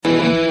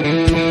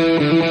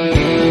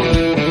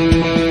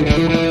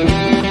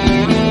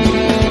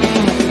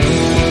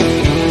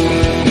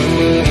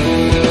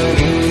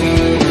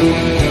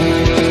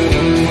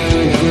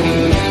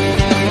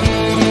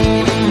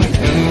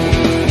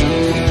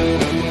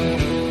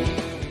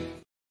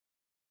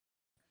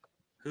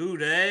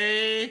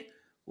Hooday!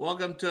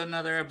 Welcome to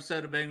another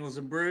episode of Bengals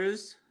and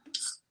Brews.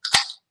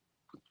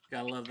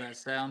 Gotta love that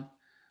sound.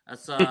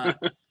 That's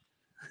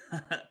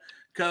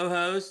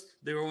co-host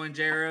the Rowan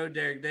Jarrow,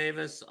 Derek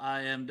Davis.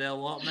 I am Dale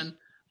Waltman.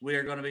 We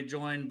are going to be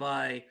joined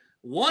by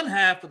one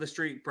half of the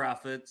Street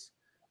Profits,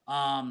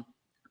 SmackDown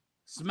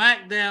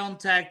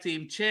Tag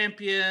Team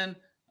Champion,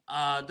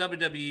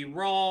 WWE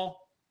Raw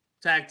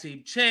Tag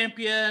Team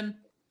Champion,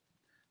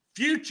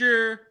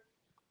 future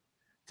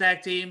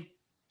Tag Team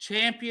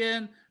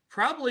Champion,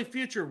 probably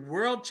future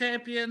World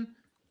Champion,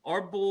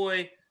 our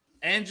boy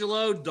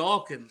Angelo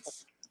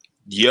Dawkins.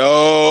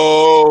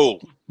 Yo,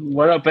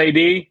 What up,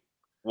 AD?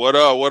 what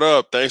up? What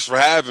up? Thanks for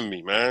having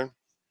me, man.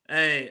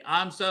 Hey,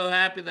 I'm so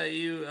happy that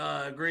you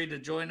agreed to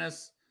join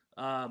us.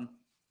 Yeah,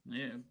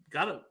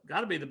 gotta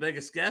be the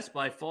biggest guest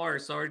by far,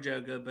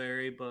 Sarjo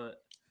Goberry,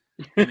 but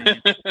I mean,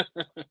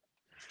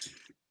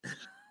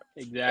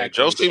 Exactly. Hey,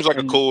 Joe seems like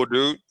a cool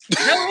dude.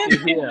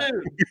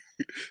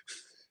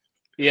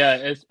 Yeah,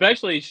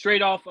 especially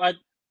straight off.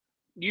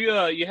 You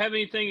have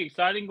anything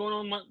exciting going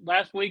on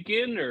last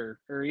weekend, or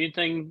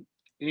anything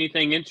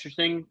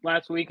interesting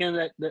last weekend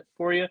that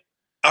for you?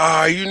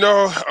 Last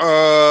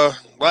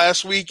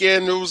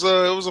weekend it was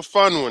a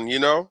fun one.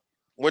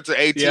 Went to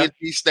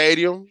AT&T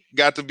Stadium.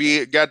 Got to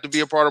be a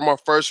part of my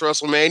first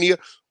WrestleMania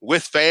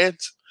with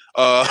fans.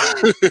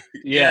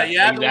 Yeah,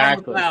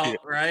 exactly.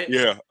 Right?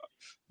 Yeah.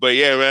 But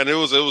yeah, man, it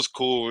was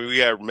cool. We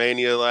had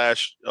Mania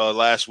last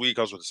week.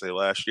 I was going to say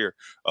last year.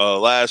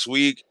 Last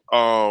week,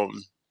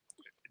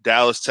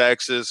 Dallas,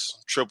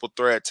 Texas, triple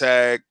threat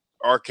tag,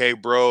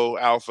 RK Bro,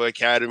 Alpha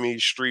Academy,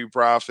 Street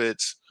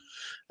Profits,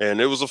 and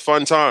it was a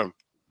fun time.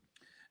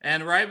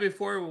 And right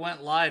before we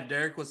went live,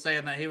 Derek was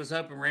saying that he was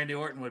hoping Randy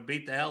Orton would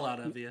beat the hell out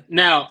of you.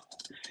 Now,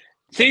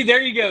 see,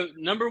 there you go.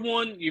 Number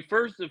one, the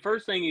first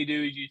thing you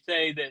do is you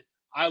say that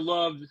I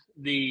loved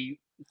the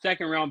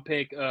second round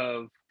pick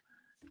of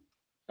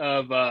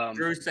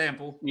Drew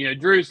Sample.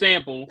 Drew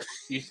Sample.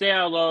 You say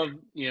I love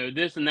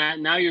this and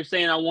that. Now you're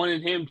saying I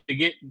wanted him to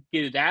get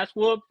his ass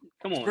whooped.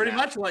 Come on, That's pretty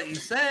much what you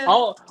said.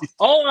 All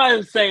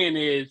I'm saying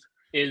is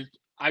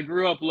I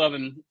grew up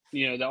loving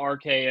the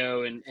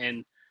RKO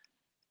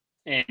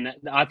and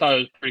I thought it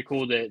was pretty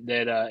cool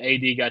that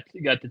AD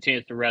got the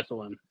chance to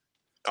wrestle him.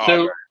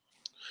 So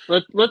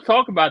let's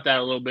talk about that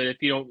a little bit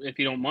if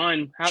you don't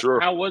mind.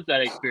 How was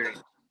that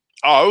experience?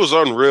 Oh, it was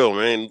unreal,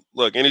 man.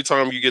 Look,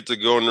 anytime you get to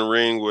go in the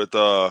ring with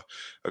a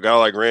guy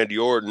like Randy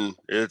Orton,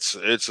 it's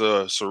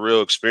a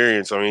surreal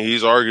experience. I mean,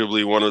 he's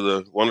arguably one of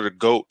the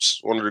GOATs,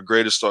 one of the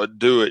greatest to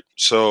do it.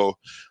 So,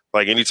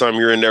 like, anytime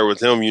you're in there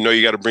with him,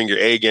 you got to bring your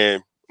A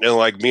game. And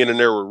like being in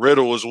there with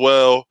Riddle as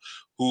well,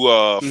 who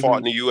fought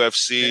in the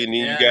UFC, and then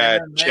you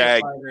got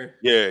Chad.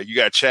 Yeah, you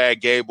got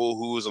Chad Gable,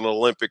 who was an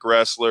Olympic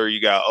wrestler.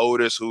 You got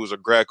Otis, who was a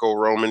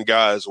Greco-Roman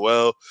guy as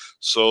well.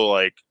 So,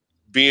 like,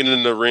 being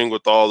in the ring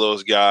with all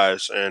those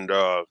guys, and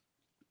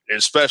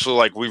especially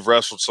like we've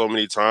wrestled so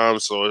many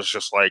times, so it's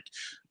just like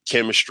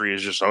chemistry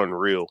is just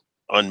unreal,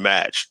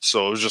 unmatched.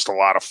 So it was just a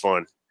lot of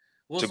fun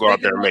to go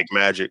out there and make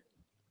magic.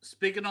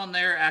 Speaking on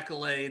their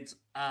accolades,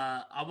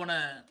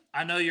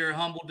 I know you're a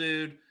humble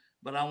dude,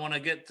 but I want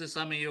to get to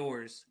some of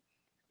yours.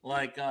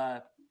 Like,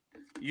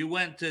 you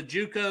went to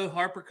JUCO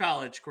Harper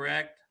College,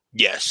 correct?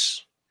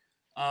 Yes.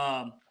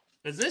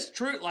 Is this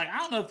true? Like, I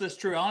don't know if this is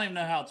true. I don't even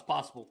know how it's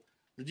possible.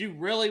 Did you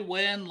really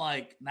win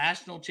like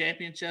national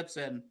championships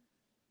in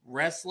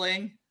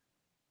wrestling,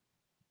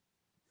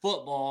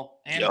 football,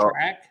 and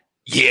track?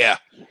 Yeah.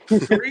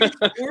 3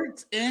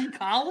 sports in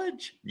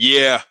college?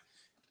 Yeah.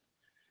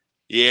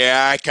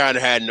 Yeah, I kind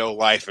of had no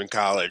life in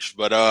college,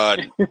 but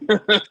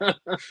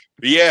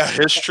yeah,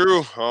 it's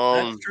true.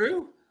 That's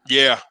true.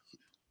 Yeah.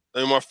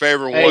 And my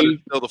favorite one is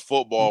still the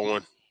football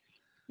one.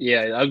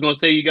 Yeah, I was going to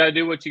say you got to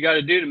do what you got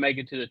to do to make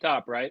it to the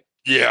top, right?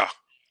 Yeah.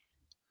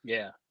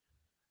 Yeah.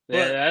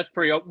 Yeah, that's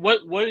pretty.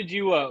 What did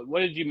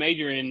you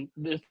major in?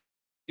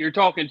 You're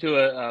talking to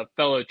a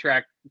fellow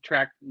track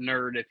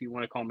nerd, if you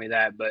want to call me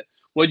that. But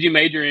what did you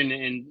major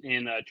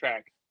in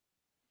track?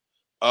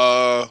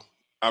 I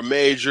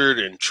majored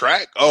in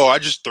track. Oh, I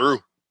just threw.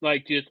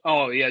 Just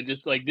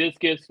like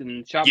discus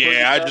and shot.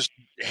 Yeah, I just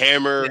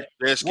hammer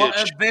discus.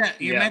 What event?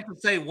 You meant to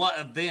say what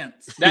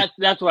events?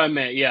 That's what I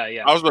meant.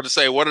 Yeah. I was about to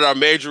say, what did I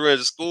major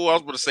in school? I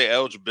was about to say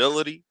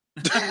eligibility.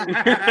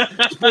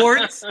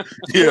 Sports.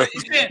 Yeah.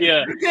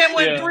 You can't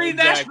win 3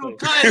 national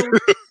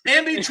titles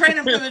and be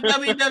training for the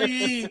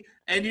WWE,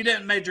 and you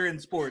didn't major in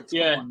sports.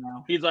 Yeah.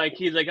 He's like,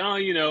 oh,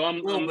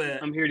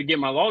 I'm here to get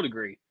my law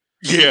degree.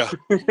 Yeah.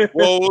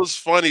 Well, it was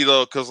funny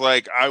though, because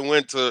like I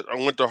went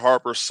to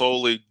Harper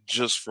solely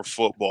just for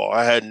football.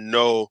 I had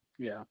no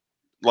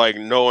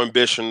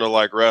ambition to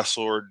like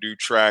wrestle or do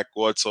track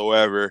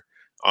whatsoever.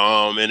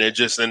 And it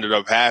just ended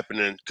up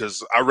happening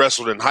because I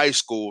wrestled in high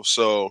school,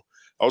 so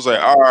I was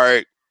like, all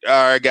right,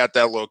 I got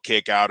that little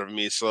kick out of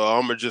me, so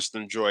I'm going to just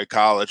enjoy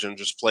college and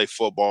just play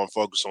football and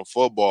focus on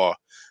football.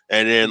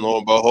 And then, lo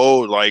and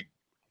behold, like,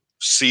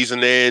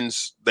 season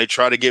ends, they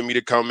try to get me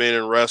to come in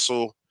and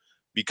wrestle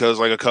because,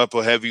 like, a couple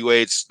of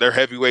heavyweights, their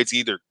heavyweights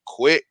either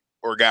quit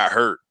or got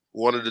hurt.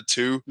 one of the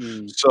two.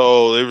 Mm.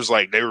 So it was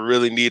like they were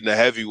really needing a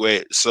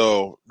heavyweight.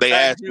 So they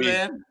asked me.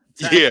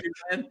 Yeah,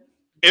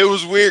 it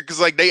was weird because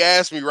like they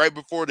asked me right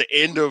before the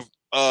end of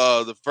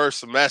the first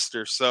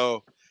semester.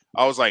 So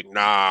I was like,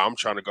 nah, I'm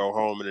trying to go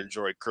home and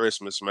enjoy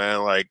Christmas,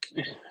 man. Like,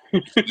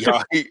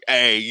 y'all,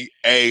 hey,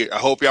 I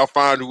hope y'all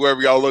find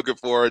whoever y'all looking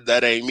for.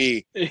 That ain't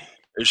me.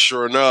 And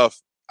sure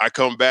enough, I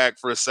come back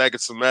for a second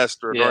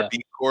semester, and our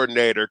D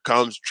coordinator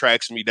comes,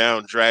 tracks me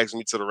down, drags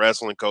me to the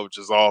wrestling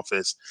coach's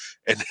office,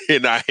 and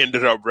then I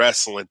ended up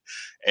wrestling.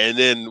 And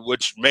then,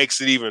 which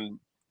makes it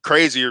even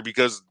crazier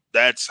because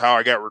that's how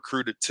I got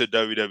recruited to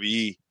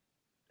WWE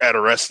at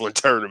a wrestling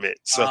tournament.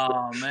 So,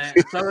 oh man,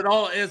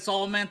 so it's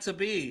all meant to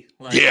be.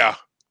 Like, yeah.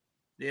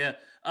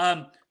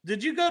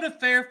 Did you go to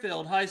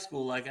Fairfield High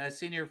School? Like, I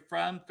seen you're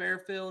from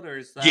Fairfield, or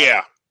is that?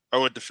 Yeah, I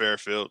went to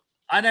Fairfield.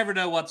 I never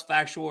know what's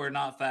factual or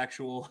not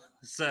factual.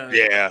 So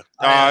yeah,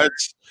 I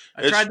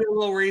tried to do a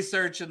little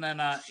research, and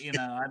then I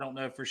don't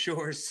know for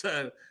sure.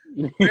 So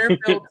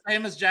Fairfield,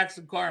 same as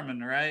Jackson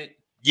Carman, right?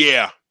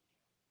 Yeah.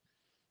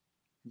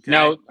 Okay.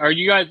 Now, are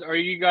you guys?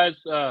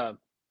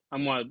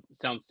 I'm gonna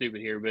sound stupid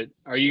here, but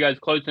are you guys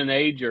close in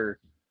age or?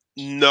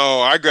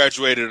 No, I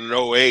graduated in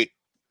 08.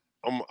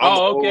 I'm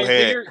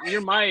okay. So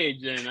you're my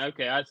age then.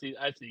 Okay, I see.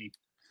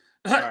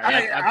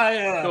 Right,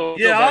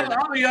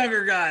 I'm a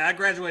younger guy. I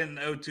graduated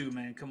in 02,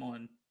 man. Come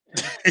on.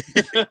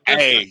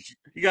 Hey.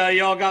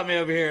 Y'all got me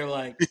over here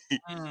like. It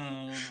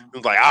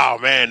was like, oh,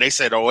 man, they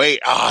said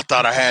 08. Oh, I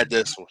thought I had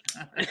this one.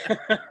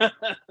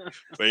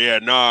 But, yeah,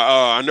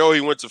 I know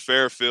he went to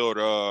Fairfield.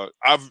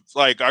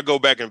 I go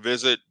back and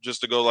visit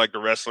just to go, like, the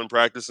wrestling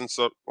practice and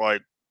stuff,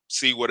 like,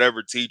 see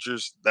whatever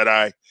teachers that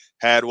I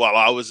had while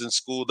I was in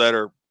school that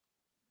are,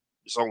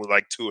 it's only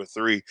like 2 or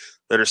 3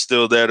 that are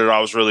still there that I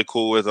was really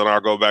cool with, and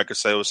I'll go back and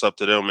say what's up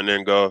to them and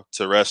then go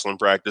to wrestling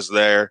practice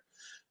there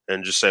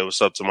and just say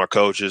what's up to my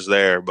coaches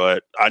there.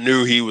 But I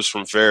knew he was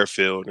from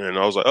Fairfield, and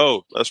I was like,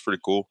 oh, that's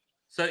pretty cool.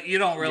 So you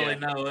don't really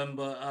know him,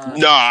 but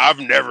no, I've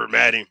never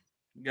met him.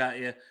 Got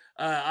you.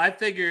 I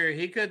figure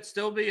he could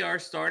still be our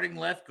starting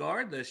left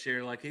guard this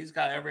year. Like, he's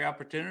got every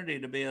opportunity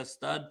to be a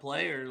stud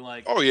player.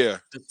 Like, oh yeah,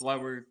 that's why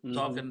we're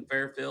talking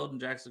Fairfield and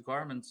Jackson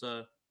Carman.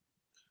 So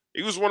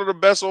he was one of the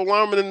best old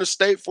linemen in the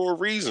state for a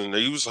reason.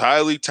 He was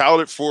highly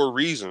touted for a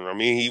reason. I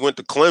mean, he went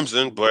to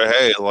Clemson, but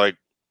hey, like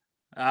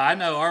I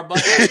know our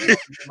buddy.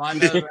 I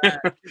know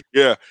that.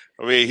 Yeah,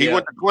 I mean, he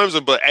went to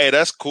Clemson, but hey,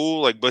 that's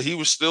cool. Like, but he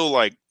was still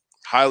like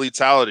highly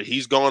talented.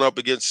 He's gone up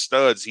against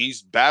studs.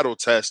 He's battle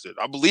tested.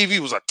 I believe he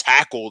was a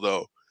tackle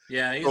though.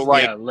 Yeah, he's so,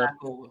 like,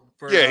 tackle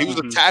he was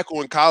a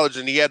tackle in college,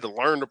 and he had to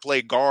learn to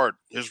play guard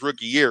his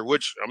rookie year.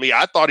 Which, I mean,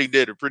 I thought he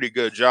did a pretty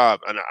good job.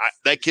 And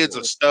that kid's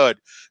a stud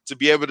to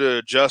be able to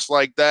adjust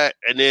like that,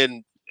 and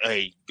then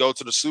go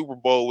to the Super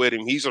Bowl with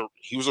him. He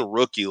was a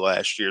rookie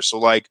last year, so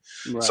like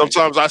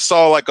sometimes I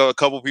saw like a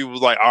couple people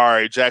like, all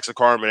right, Jackson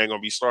Carman ain't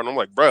gonna be starting. I'm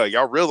like, bro,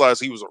 y'all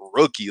realize he was a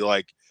rookie?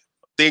 Like,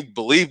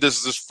 believe this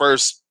is his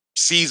first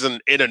season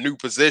in a new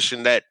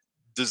position that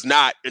does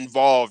not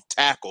involve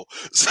tackle.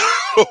 So.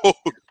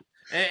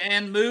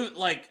 And move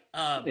like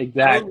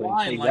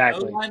exactly. Like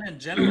O-line in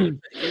general, it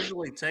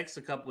usually takes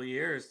a couple of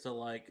years to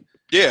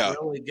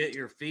really get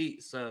your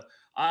feet. So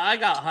I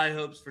got high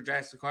hopes for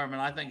Jackson Carman.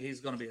 I think he's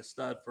going to be a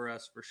stud for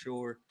us for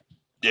sure.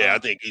 Yeah, I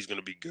think he's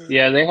going to be good.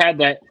 Yeah, they had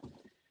that.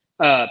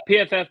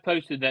 PFF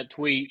posted that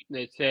tweet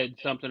that said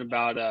something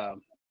about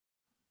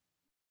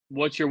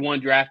what's your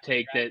one draft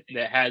take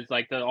that has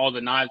like all the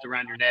knives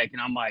around your neck,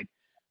 and I'm like,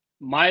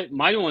 my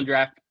one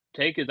draft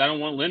take is I don't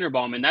want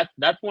Linderbaum, and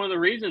that's one of the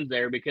reasons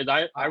there, because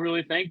I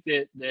really think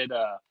that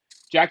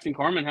Jackson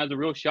Carman has a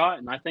real shot,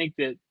 and I think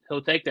that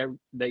he'll take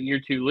that year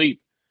 2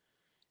 leap.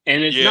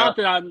 And it's not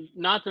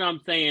that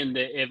I'm saying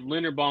that if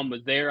Linderbaum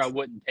was there I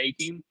wouldn't take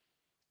him.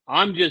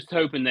 I'm just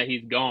hoping that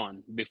he's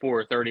gone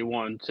before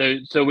 31,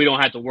 so we don't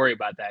have to worry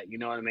about that. You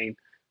know what I mean?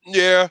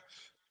 Yeah.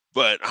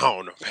 But I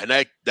don't know,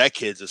 man. That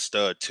kid's a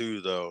stud too,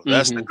 though.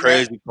 That's the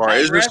crazy part.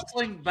 His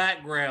wrestling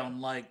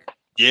background, like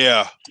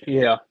yeah.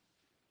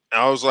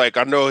 I was like,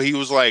 I know he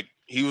was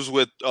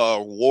with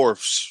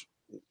Wharfs,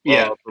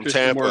 from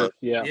Tampa.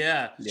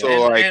 Yeah.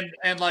 So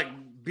and like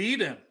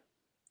beat him.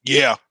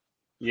 Yeah.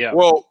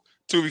 Well,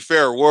 to be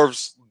fair,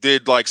 Wharfs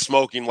did like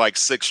smoking like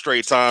 6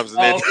 straight times, and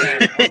then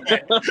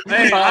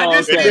Hey, I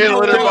just came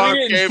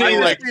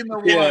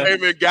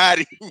and got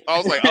him. I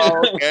was like,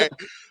 oh, okay.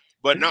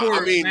 But no, I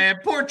mean, man,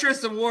 poor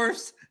Tristan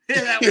Wharfs.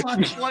 That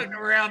one floating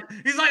around.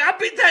 He's like, I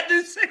beat that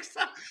dude 6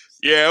 times.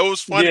 Yeah, it was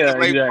funny. Yeah,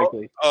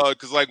 exactly.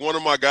 Because like one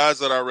of my guys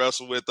that I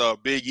wrestle with,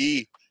 Big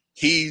E,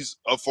 he's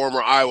a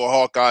former Iowa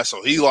Hawkeye,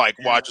 so he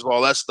watches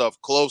all that stuff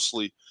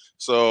closely.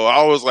 So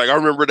I was like, I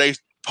remember they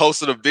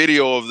posted a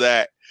video of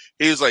that.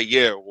 He was like,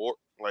 yeah,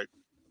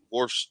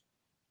 Wharfs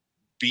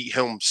beat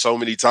him so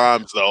many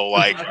times though.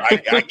 Like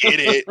I get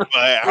it, but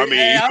I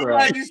mean, I'm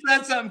glad you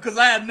said something because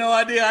I had no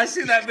idea. I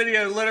seen that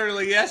video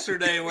literally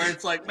yesterday where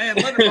it's like, man,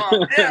 Linderbaum,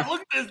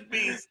 look at this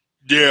beast.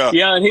 Yeah,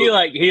 and he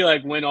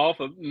went off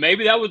of,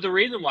 maybe that was the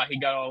reason why he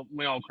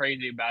went all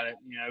crazy about it,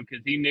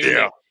 because he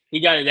knew he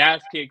got his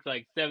ass kicked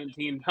like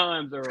 17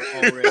 times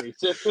already.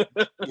 So,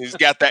 He's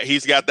got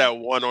that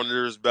one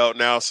under his belt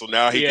now, so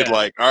now he could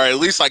like, all right, at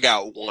least I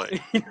got one.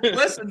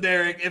 Listen,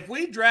 Derek, if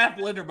we draft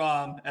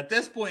Linderbaum, at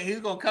this point, he's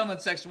going to come in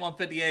Section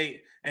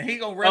 158, and he's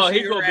going to wrestle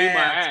he's going to beat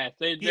my ass.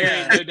 There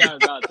ain't no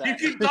doubt about that.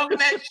 You keep talking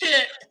that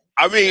shit.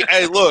 I mean,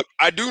 hey, look,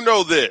 I do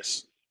know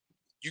this.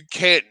 You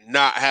can't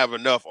not have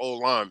enough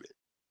O-linemen.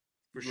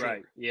 For sure.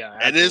 Right, yeah.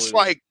 And absolutely. it's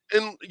like,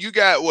 and you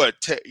got what?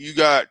 You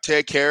got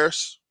Ted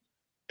Karras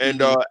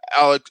and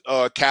Alex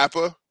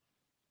Kappa.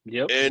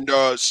 Yep.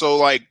 And so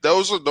like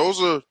those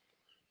are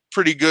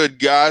pretty good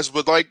guys,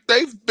 but like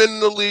they've been in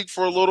the league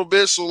for a little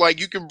bit, so like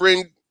you can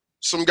bring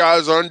some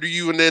guys under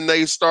you and then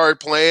they start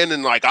playing,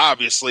 and like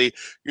obviously,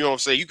 you know what I'm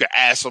saying, you could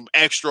add some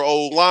extra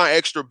O-line,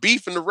 extra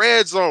beef in the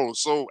red zone.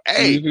 So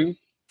hey,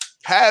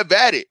 have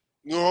at it.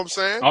 You know what I'm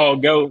saying? Oh,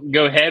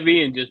 go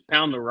heavy and just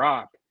pound the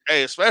rock.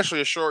 Hey, especially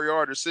in short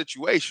yardage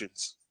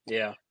situations.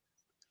 Yeah.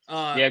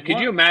 Could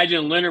you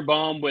imagine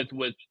Linderbaum with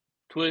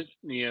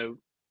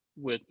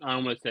I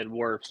almost said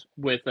worse,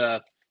 with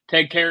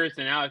Ted Karras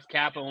and Alex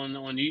Kappa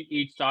on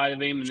each side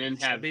of him, and then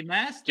have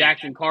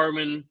Jackson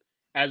Carman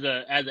as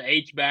a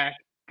H-back?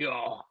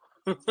 Oh.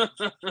 Be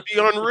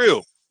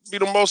unreal. Be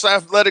the most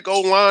athletic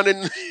O-line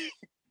in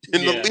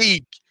the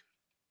league.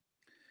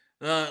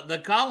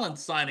 The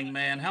Collins signing,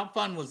 man, how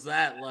fun was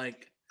that?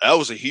 Like, that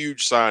was a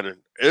huge signing.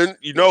 And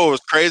you know it was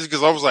crazy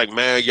because I was like,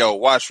 man,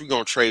 watch, we're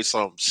gonna trade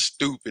something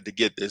stupid to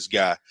get this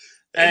guy.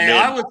 And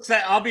I would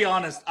say, I'll be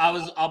honest. I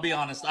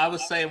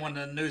was saying when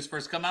the news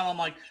first come out, I'm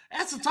like,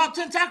 that's the top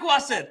 10 tackle. I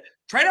said,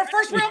 trade our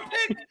first round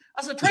pick.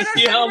 I said, trade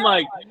our yeah, I'm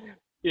like,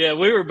 yeah,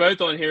 we were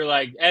both on here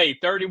like, hey,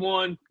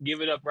 31,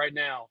 give it up right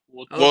now.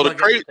 Well, the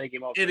crazy take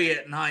him off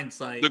idiot in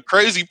hindsight. The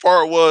crazy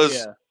part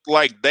was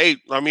like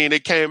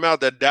it came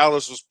out that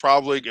Dallas was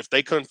probably, if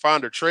they couldn't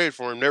find a trade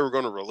for him, they were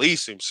going to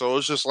release him. So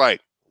it's just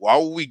like, why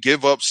would we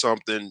give up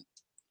something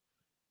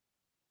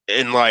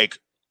and like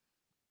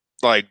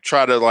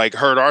try to like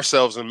hurt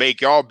ourselves and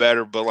make y'all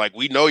better? But like,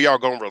 we know y'all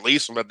going to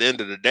release him at the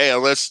end of the day,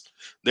 unless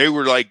they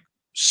were like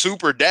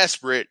super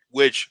desperate,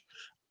 which,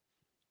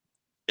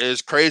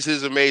 as crazy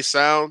as it may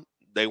sound,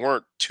 they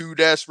weren't too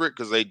desperate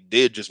because they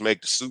did just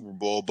make the Super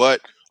Bowl. But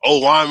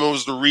O-lineman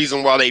was the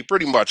reason why they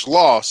pretty much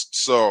lost.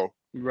 So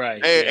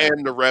right,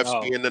 and the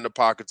refs being in the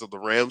pockets of the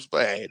Rams.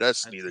 But hey,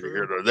 that's neither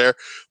here nor there.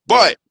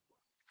 But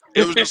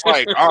it was just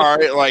like, all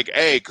right, like,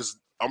 hey, because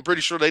I'm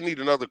pretty sure they need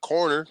another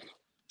corner.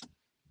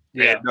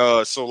 Yeah.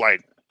 And so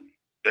like,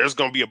 there's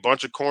gonna be a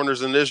bunch of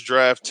corners in this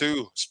draft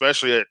too,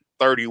 especially at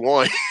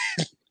 31.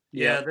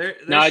 Yeah.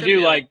 Now I do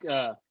like.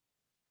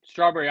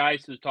 Strawberry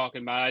Ice was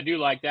talking about. I do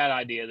like that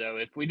idea, though.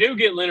 If we do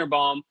get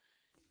Linderbaum,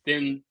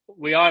 then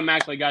we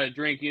automatically got a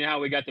drink. You know how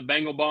we got the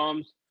Bengal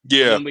bombs?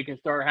 Yeah. And we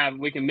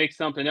can mix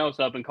something else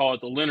up and call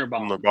it the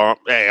Linderbaum.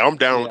 Hey, I'm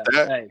down with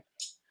that. Hey.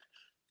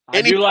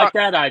 I do like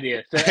that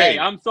idea. So, hey,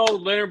 I'm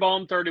sold.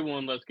 Linderbaum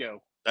 31. Let's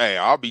go. Hey,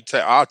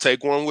 I'll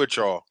take one with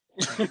y'all.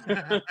 Let's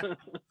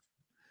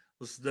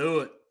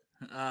do it.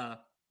 All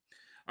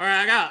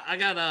right, I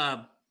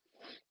got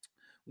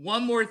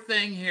one more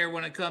thing here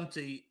when it comes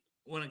to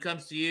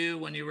you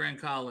when you were in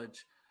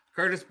college.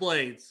 Curtis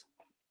Blades,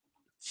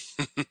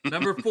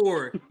 number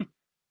 4,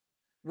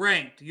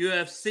 ranked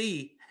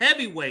UFC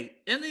heavyweight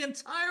in the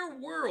entire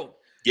world.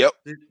 Yep.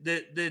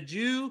 Did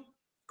you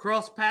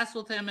cross paths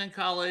with him in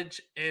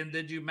college, and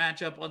did you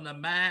match up on the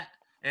mat,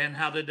 and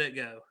how did it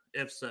go,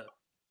 if so?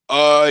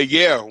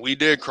 Yeah, we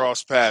did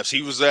cross paths. He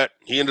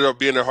ended up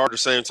being at Hart the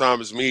same time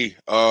as me.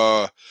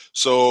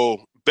 So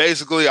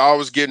basically I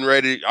was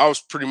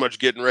pretty much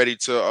getting ready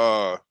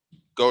to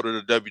go to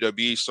the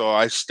WWE, so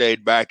I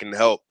stayed back and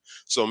helped.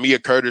 So me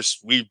and Curtis,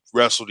 we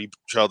wrestled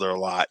each other a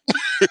lot.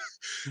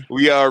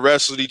 We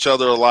wrestled each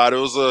other a lot. It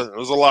was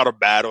a lot of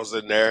battles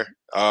in there.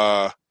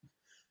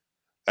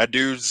 That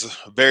dude's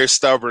a very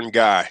stubborn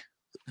guy.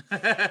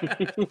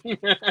 But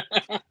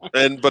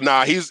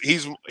nah,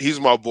 he's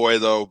my boy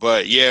though.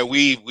 But yeah,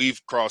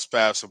 we've crossed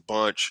paths a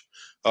bunch.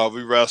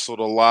 We wrestled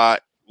a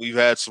lot. We've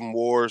had some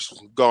wars,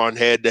 gone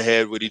head to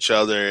head with each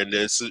other, and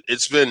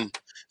it's been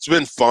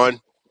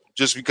fun.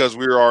 Just because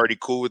we were already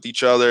cool with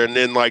each other, and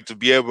then like to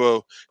be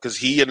able, because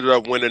he ended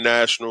up winning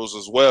nationals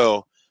as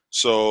well,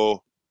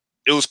 so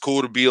it was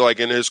cool to be like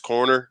in his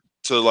corner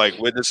to like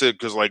witness it,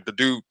 because like the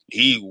dude,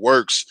 he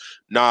works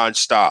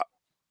nonstop.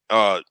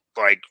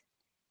 Like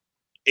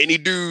any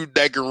dude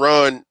that can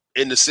run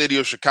in the city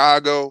of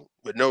Chicago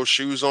with no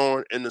shoes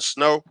on in the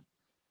snow,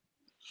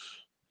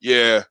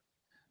 yeah.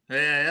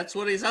 Yeah, that's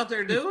what he's out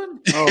there doing?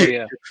 Oh,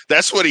 yeah.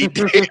 That's what he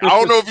did. I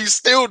don't know if he's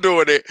still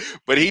doing it,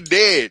 but he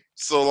did.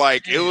 So,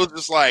 like, it was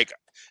just like,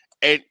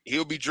 and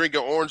he'll be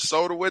drinking orange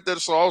soda with it.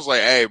 So I was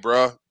like, hey,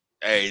 bro,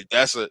 hey,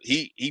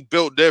 he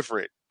built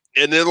different.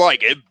 And then,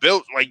 like, it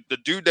built, like, the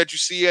dude that you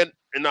see in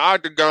the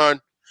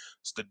octagon,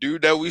 it's the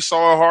dude that we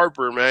saw at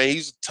Harper, man.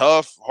 He's a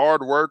tough,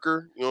 hard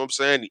worker. You know what I'm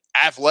saying?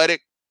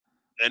 Athletic.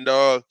 And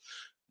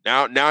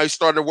now he's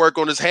starting to work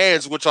on his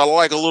hands, which I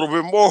like a little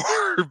bit more.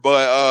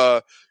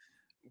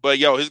 But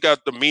yo, he's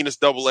got the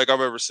meanest double leg I've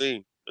ever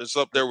seen. It's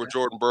up there with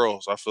Jordan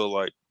Burroughs, I feel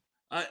like.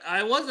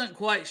 I wasn't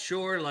quite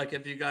sure, like,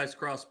 if you guys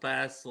crossed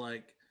paths.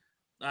 Like,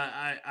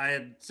 I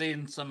had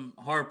seen some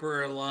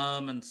Harper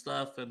alum and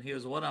stuff, and he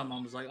was one of them.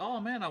 I was like, oh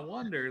man, I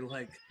wonder,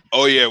 like,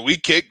 Oh yeah, we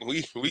kicked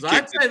 'cause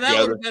I'd it say that would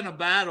together. have been a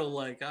battle.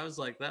 Like, I was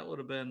like, that would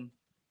have been,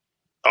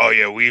 Oh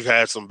yeah, we've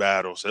had some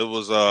battles. It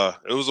was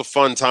a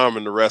fun time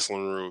in the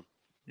wrestling room,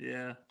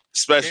 yeah,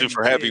 especially damn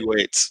for kid,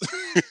 heavyweights.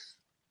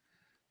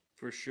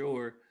 for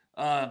sure.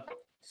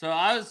 So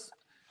I was,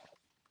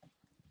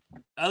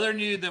 other than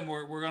you, then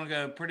we're gonna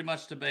go pretty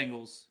much to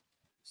Bengals.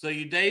 So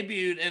you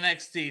debuted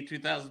NXT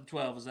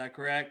 2012, is that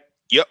correct?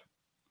 Yep.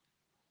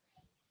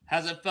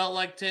 Has it felt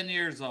like 10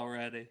 years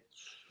already?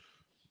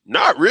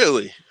 Not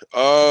really.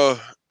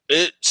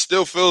 It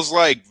still feels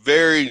like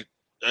it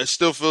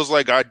still feels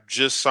like I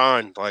just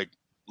signed like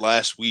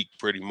last week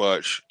pretty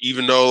much.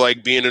 Even though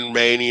like being in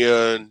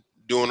Mania and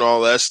doing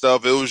all that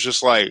stuff, it was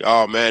just like,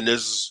 oh man,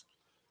 this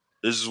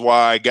is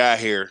why I got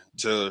here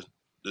this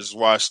is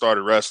why I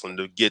started wrestling,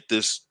 to get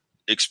this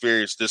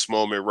experience, this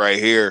moment right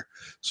here.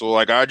 So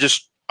like I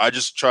just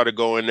try to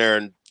go in there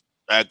and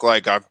act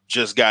like I've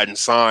just gotten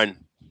signed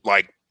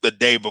like the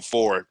day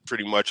before,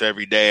 pretty much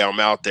every day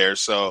I'm out there.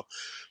 So,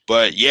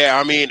 but yeah,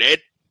 I mean,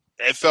 it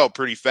felt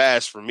pretty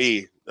fast for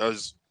me. I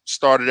was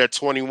started at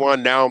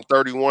 21, now I'm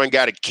 31,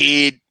 got a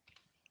kid,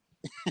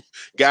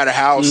 got a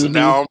house, and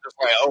now I'm just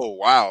like, oh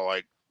wow,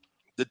 like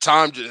the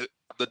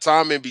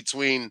time in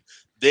between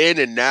then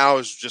and now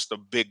is just a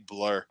big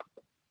blur.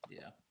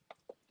 Yeah,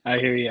 I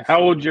hear you. How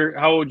old your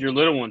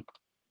little one?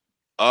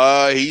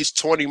 He's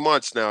 20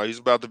 months now. He's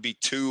about to be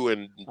 2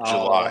 in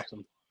July.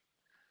 Awesome.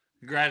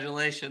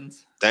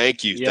 Congratulations.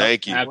 Thank you. Yep,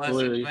 Thank you.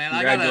 absolutely. Man,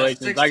 I got a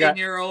Congratulations.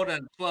 16-year-old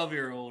and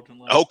 12-year-old.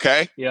 Like,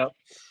 Okay. Yep.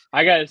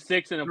 I got a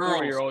 6 and a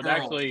Girls, 4-year-old. girls.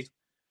 Actually,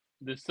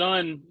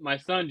 my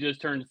son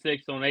just turned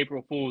 6 on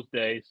April Fool's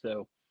Day,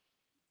 so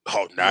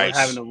Oh,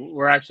 nice.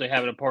 we're actually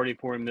having a party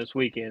for him this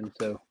weekend.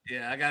 So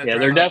yeah, I got. Yeah,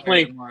 they're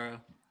definitely. Tomorrow.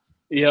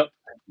 Yep.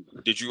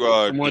 Did you?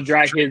 I'm gonna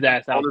drag his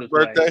ass out on this his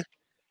birthday? way.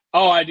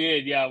 Oh, I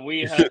did. Yeah,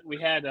 we had.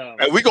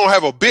 Hey, we're gonna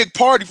have a big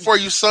party for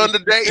you, son,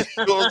 today.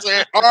 You know what I'm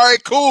saying? All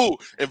right, cool.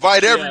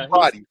 Invite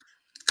everybody.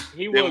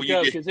 He woke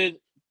up because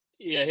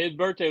his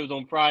birthday was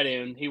on Friday,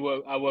 and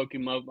I woke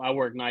him up. I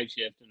work night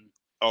shift, and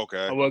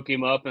Okay. I woke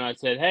him up and I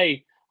said,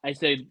 "Hey," I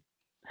said,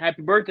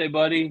 "Happy birthday,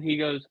 buddy." He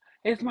goes,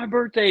 "It's my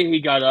birthday." He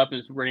got up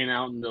and ran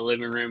out in the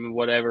living room and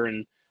whatever,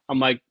 and I'm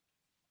like,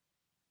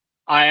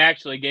 "I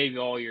actually gave you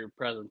all your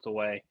presents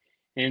away."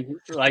 And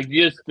like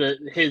just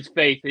his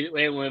face,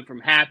 it went from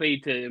happy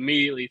to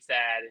immediately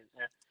sad.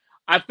 And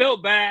I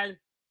felt bad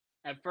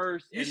at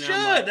first. You and should.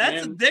 Like,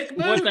 that's a dick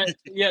move.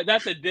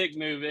 That's a dick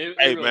move. It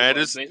Hey really man,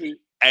 was, he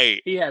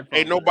had fun.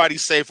 Ain't nobody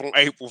safe on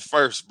April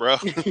 1st, bro.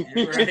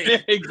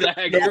 Right.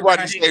 Exactly.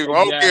 Nobody safe. I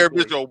don't care if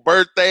it's your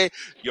birthday,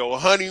 your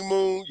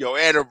honeymoon, your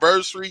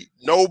anniversary.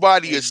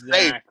 Nobody is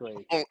safe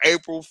on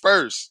April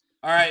 1st.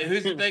 All right,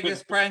 who's the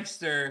biggest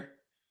prankster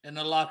in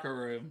the locker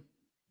room?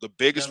 The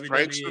biggest WWE,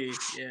 prankster?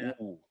 yeah.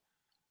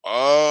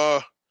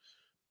 Ooh.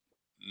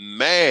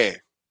 Man.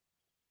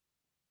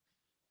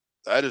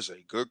 That is a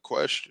good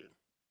question.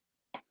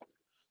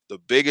 The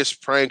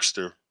biggest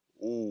prankster.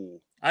 Ooh.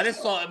 I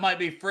just thought it might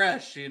be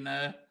fresh, you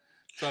know.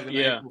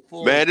 Yeah.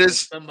 Man,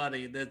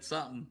 somebody did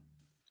something.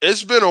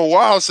 It's been a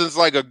while since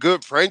like a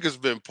good prank has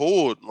been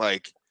pulled.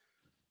 Like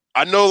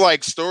I know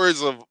like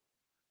stories of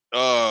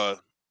my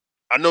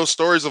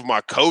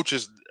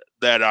coaches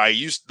that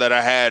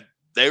I had.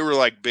 They were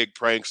like big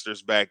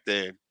pranksters back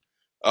then.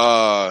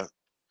 But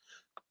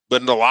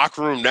in the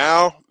locker room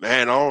now,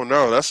 man, I don't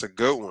know. That's a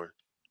good one.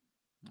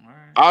 All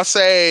right. I'll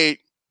say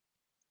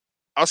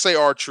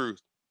R-Truth.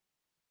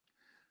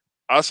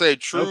 I'll say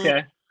Truth.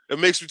 Okay. A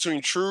mix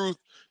between Truth,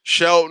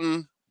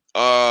 Shelton.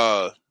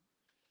 I'll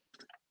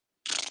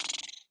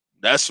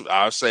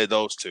say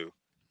those two.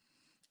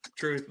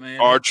 Truth, man.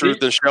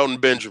 R-Truth and Shelton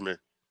Benjamin.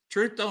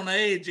 Truth don't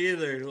age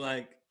either.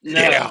 Like,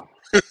 yeah.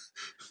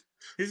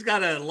 He's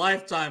got a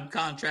lifetime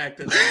contract.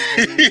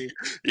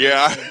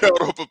 Yeah, I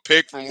held up a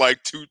pic from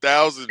like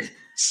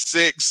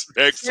 2006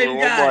 next to him.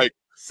 I'm like,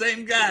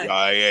 same guy.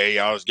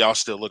 Yeah, y'all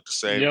still look the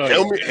same. Yeah.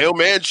 Him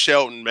and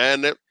Shelton,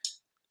 man,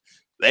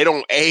 they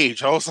don't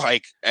age. I was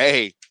like,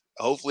 hey,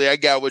 hopefully I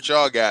got what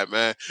y'all got,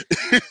 man.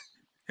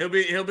 He'll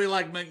be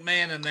like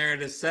McMahon in there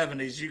in his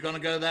 70s. You gonna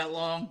go that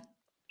long?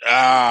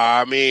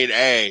 I mean,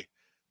 hey,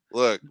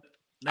 look.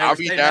 I'll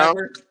be down.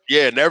 Never.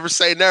 Yeah, never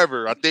say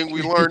never. I think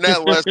we learned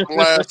that lesson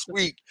last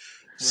week.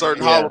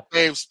 Certain Hall of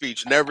Fame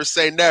speech. Never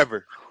say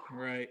never.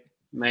 Right.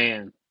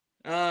 Man.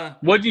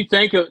 What'd you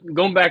think of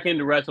going back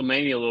into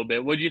WrestleMania a little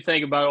bit? What'd you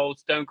think about old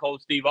Stone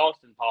Cold Steve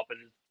Austin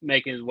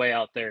making his way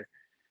out there?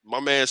 My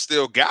man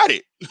still got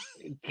it.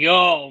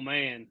 Oh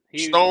man.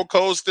 Stone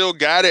Cold still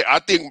got it. I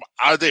think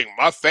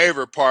my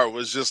favorite part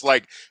was just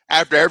like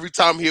after every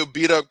time he'll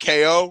beat up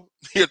KO,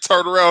 he'll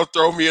turn around,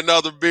 throw me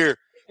another beer.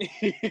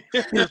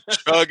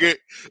 Chug it,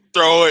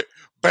 throw it,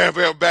 bam,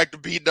 bam, back to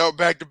beating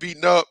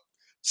up.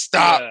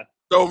 Stop,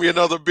 throw me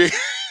another beer.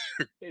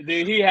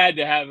 Dude, he had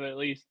to have at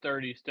least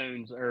 30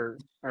 stones or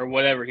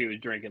whatever he was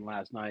drinking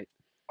last night.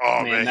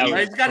 Oh Man, man, that he, was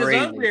Like, he's got his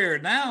own crazy. beer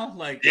now.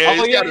 Like, yeah, Oh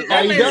he's yeah, got his yeah,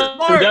 own he beer. does,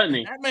 smart. doesn't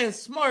he? That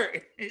man's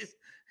smart.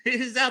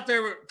 He's out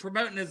there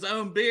promoting his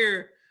own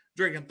beer,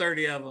 drinking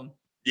 30 of them.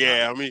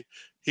 Yeah, I mean,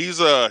 he's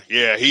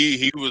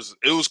he was.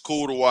 It was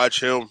cool to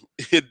watch him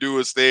do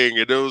his thing,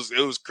 and it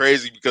was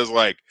crazy because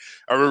like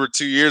I remember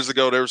 2 years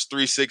ago there was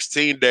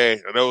 316 day,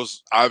 and that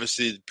was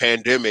obviously the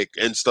pandemic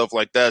and stuff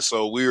like that.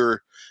 So we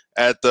were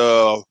at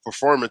the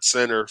Performance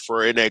Center for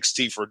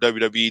NXT for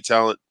WWE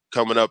talent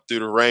coming up through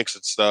the ranks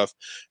and stuff,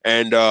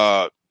 and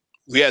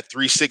we had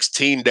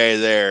 316 day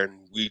there, and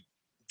we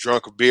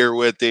drunk a beer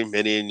with him,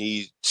 and then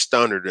he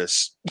stunnered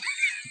us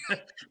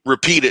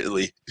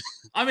repeatedly.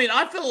 I mean,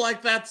 I feel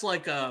like that's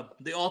like the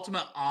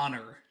ultimate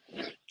honor.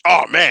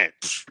 Oh man,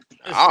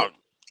 I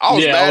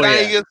was Yeah, mad oh, I yeah.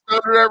 ain't get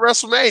started at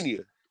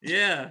WrestleMania.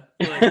 Yeah,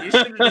 like you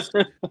should have just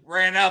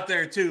ran out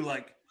there too.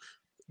 Like,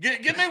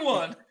 give me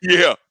one.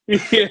 Yeah,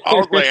 I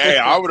was like, hey,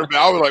 I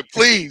was like,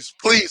 please,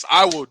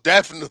 I will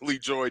definitely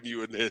join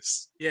you in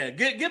this. Yeah,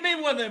 give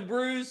me one then,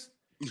 Bruce.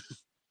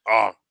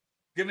 Oh,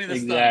 Give me the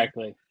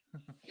Exactly.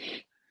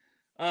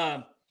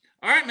 All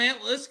right, man.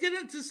 Let's get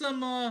into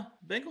some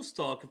Bengals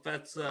talk, if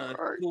that's right.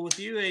 cool with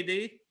you,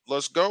 AD.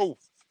 let's go.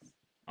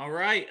 All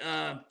right.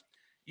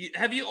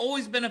 Have you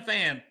always been a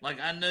fan? Like,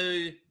 I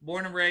know,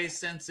 born and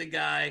raised Cincy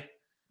guy.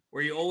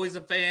 Were you always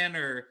a fan,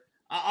 or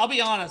I'll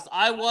be honest,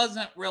 I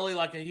wasn't really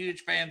like a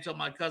huge fan until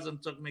my cousin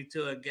took me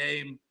to a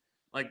game,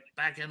 like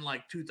back in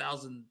like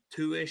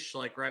 2002-ish,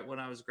 like right when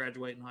I was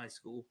graduating high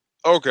school.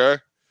 Okay.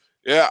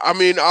 Yeah, I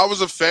mean, I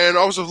was a fan.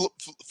 I was a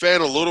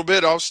fan a little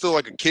bit. I was still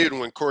like a kid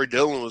when Corey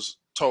Dillon was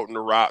toting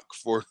the rock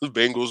for the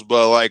Bengals,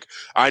 but like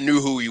I knew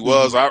who he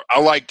was. I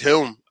liked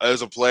him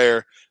as a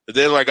player. But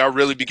then like I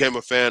really became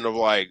a fan of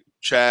like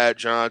Chad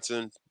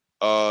Johnson,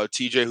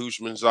 TJ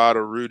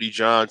Houshmandzadeh, Rudy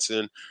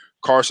Johnson,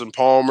 Carson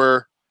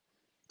Palmer,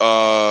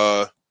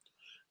 Delta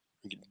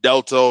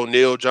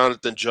O'Neal,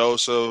 Jonathan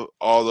Joseph,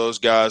 all those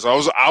guys. I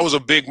was a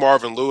big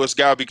Marvin Lewis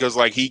guy because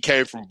like he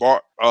came from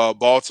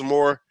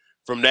Baltimore,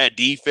 from that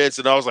defense,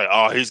 and I was like,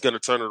 oh, he's gonna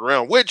turn it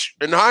around. Which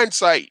in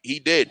hindsight, he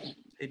did.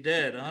 He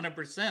did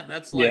 100%.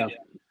 That's like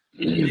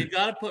you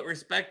got to put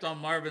respect on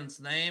Marvin's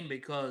name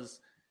because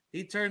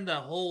he turned the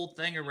whole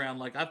thing around.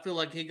 Like I feel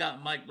like he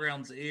got Mike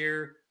Brown's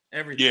ear,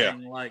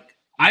 everything. Yeah. Like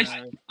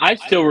I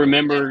still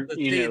remember,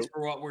 the you know, seeds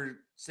for what we're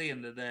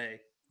seeing today.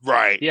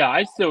 Right. yeah,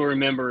 I still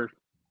remember,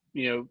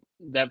 you know,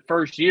 that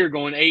first year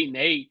going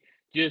 8-8,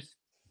 just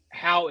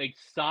how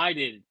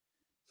excited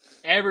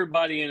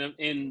everybody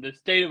in the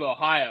state of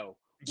Ohio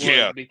was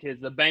Yeah. because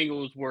the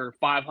Bengals were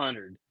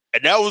 500.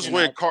 And that was You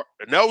when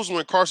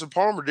know? Carson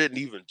Palmer didn't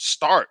even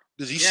start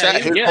because he Yeah, sat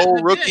he his was whole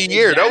legit. rookie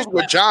year. That was Exactly.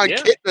 with John Yeah.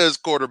 Kitna as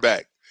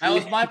quarterback. That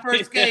was my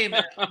first game.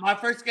 Yeah. My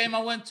first game I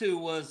went to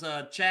was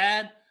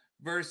Chad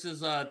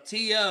versus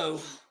T.O.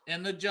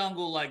 in the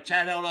jungle. Like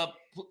Chad held up,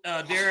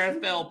 "Dear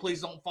NFL,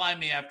 please don't find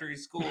me" after he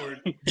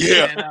scored.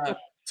 Yeah. And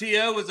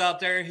T.O. was out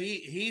there.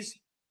 He's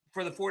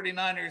for the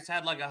 49ers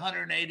had like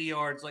 180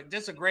 yards. Like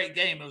just a gret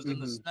game. It was in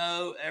the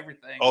snow,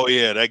 everything. Oh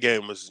yeah, that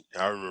game was.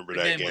 I remember The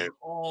that game game.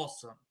 was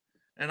awesome.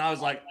 And I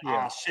was like,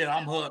 oh shit,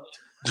 I'm hooked.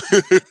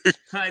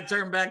 I ain't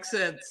turned back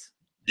since.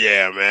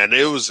 Yeah, man,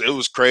 it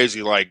was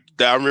crazy. Like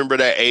I remember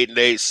that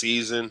 8-8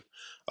 season.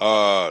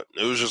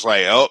 It was just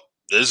like, oh,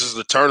 this is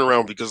the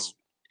turnaround because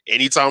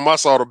anytime I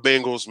saw the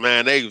Bengals,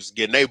 man, they was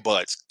getting their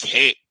butts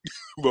kicked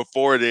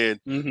before then.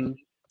 Mm-hmm.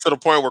 To the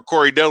point where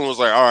Corey Dillon was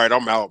like, all right,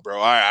 I'm out, bro.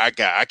 I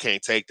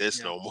can't take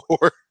this no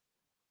more.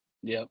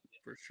 Yep.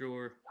 For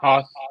sure.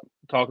 Haas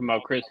talking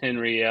about Chris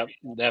Henry. Yep.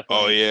 Definitely.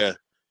 Oh yeah,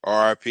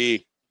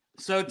 R.I.P.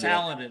 So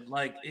talented.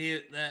 Like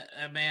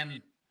that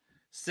man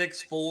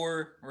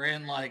 6'4",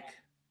 ran like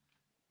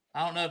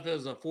I don't know if it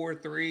was a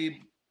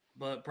 4.3,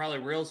 but probably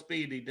real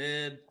speed he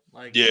did.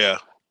 Like Yeah,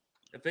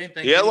 if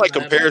anything, he had like was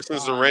ahead of comparisons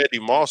his to time. Randy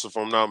Moss, if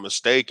I'm not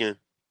mistaken.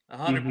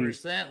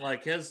 100%.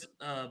 Like his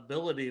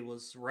ability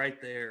was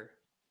right there.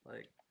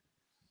 Like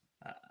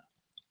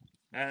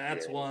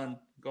that's one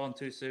gone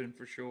too soon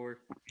for sure.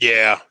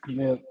 Yeah.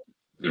 Yep.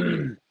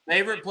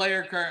 Favorite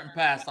player, current and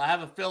past. I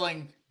have a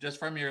feeling just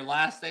from your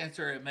last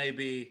answer, it may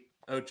be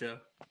Ocho.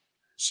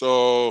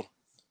 So,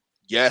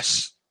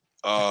 yes,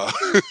 I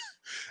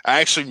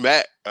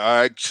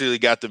actually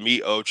got to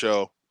meet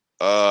Ocho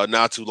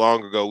not too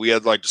long ago. We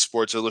had like the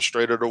Sports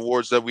Illustrated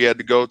Awards that we had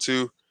to go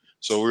to.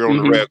 So we were on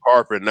the red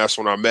carpet, and that's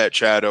when I met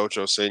Chad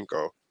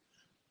Ochocinco.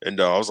 And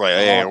I was like,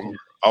 hey,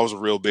 I was a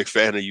real big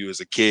fan of you as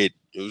a kid.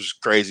 It was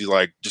crazy,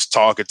 like just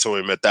talking to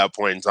him at that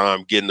point in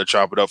time, getting to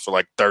chop it up for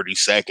like 30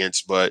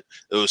 seconds, but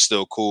it was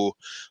still cool.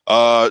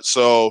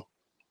 So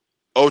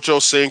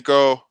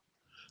Ochocinco,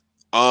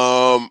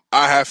 I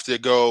have to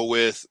go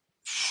with,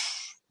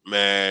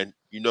 man,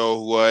 you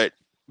know what?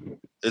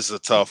 It's a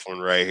tough one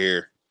right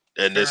here.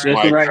 And this This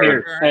one right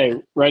here. Hey,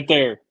 right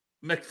there.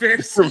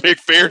 McPherson.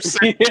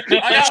 McPherson.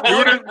 I got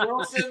Logan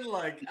Wilson.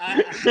 Like,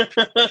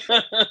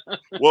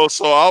 Well,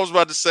 so I was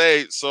about to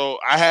say, so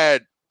I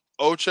had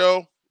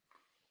Ocho,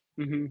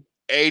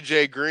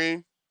 AJ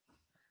Green,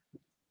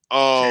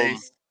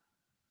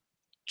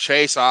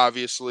 Chase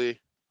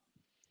obviously,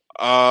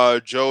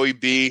 Joey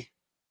B,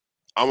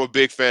 I'm a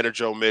big fan of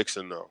Joe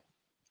Mixon, though.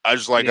 I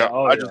just like Yeah,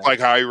 I just like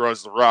how he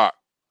runs the rock.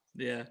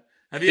 Yeah.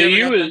 Have So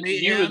you ever got to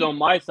meet you him? was on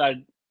my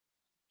side.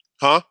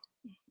 Huh?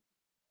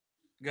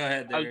 Go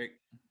ahead, Derek.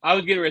 I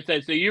was getting ready to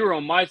say, so you were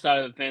on my side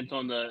of the fence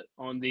on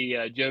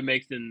the Joe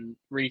Mixon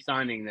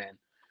re-signing then.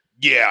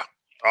 Yeah.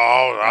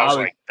 Oh, I was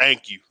like,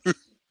 thank you.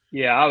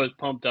 Yeah, I was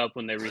pumped up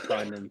when they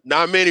re-signed him.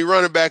 Not many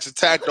running backs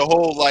attack the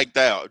hole like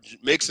that.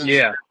 Mixon's a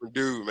different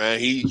dude, man.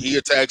 He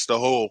attacks the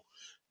hole.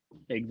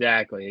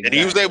 Exactly. And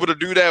he was able to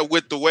do that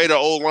with the way the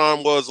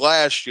O-line was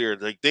last year.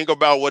 Like, think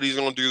about what he's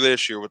going to do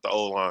this year with the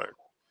O-line.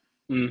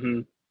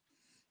 Mm-hmm.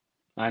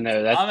 I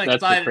know. I'm that's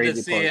excited the crazy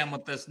to see part. him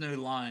with this new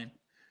line.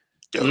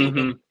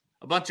 Mm-hmm.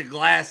 A bunch of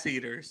glass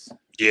eaters.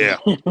 Yeah.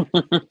 a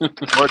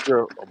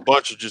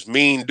bunch of just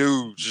mean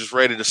dudes just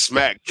ready to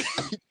smack.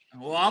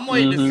 Well, I'm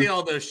waiting to see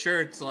all those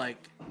shirts like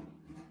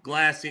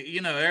glassy.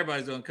 You know,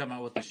 everybody's going to come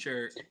out with a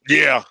shirt.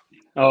 Yeah.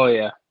 Oh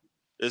yeah.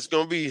 It's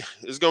gonna be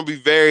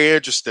very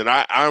interesting.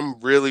 I'm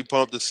really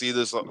pumped to see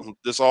this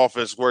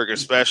offense work,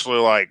 especially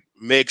like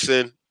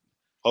Mixon.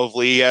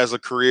 Hopefully he has a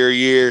career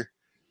year.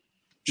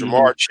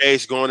 Jamar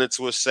Chase going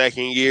into his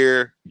second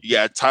year. You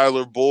got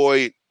Tyler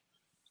Boyd,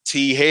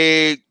 T.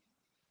 Higg.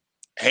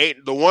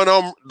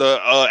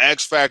 The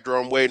X factor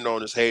I'm waiting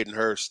on is Hayden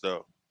Hurst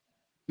though.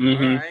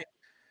 Mm-hmm. All right.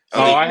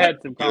 I had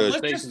some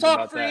conversations. Let's just talk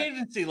about free that.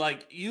 agency.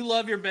 Like, you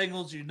love your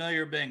Bengals, you know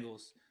your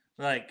Bengals.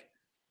 Like,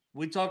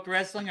 we talked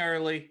wrestling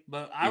early,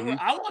 but I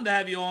wanted to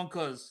have you on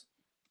because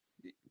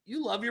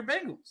you love your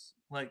Bengals.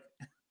 Like,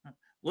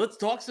 let's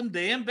talk some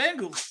damn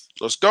Bengals.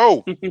 Let's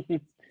go.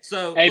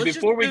 So, hey,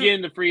 before we get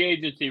into free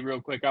agency, real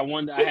quick, I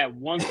have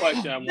one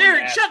question. I wanted Derek,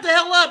 to ask. shut the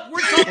hell up.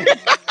 We're talking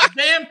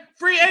damn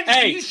free agency.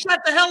 Hey, you shut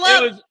the hell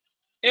up.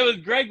 It was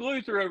Greg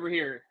Luther over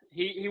here.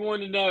 He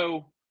wanted to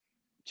know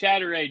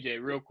Chad or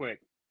AJ, real quick.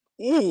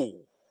 Ooh,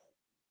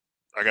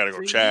 I gotta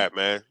go chat,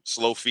 man.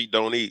 Slow feet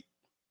don't eat.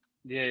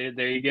 Yeah,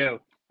 there you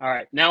go. All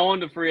right, now on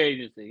to free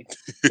agency.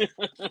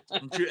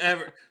 Don't you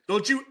ever,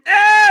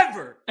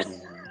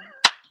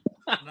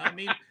 I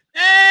mean,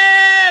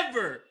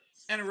 ever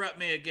interrupt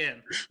me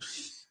again.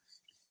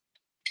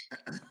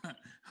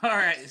 All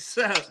right,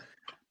 so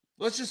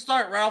let's just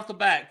start right off the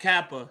bat.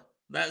 Kappa,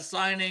 that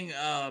signing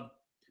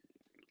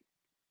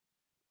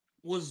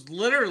was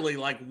literally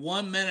like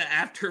 1 minute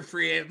after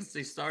free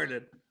agency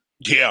started.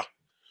 Yeah.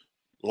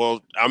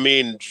 Well, I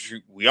mean,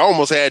 we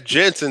almost had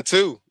Jensen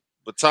too,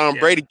 but Tom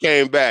Brady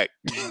came back.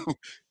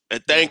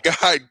 And thank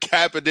God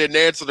Kappa didn't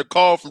answer the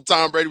call from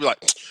Tom Brady. Be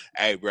like,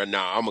 hey, bro,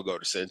 nah, I'm gonna go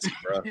to Cincy,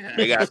 bro.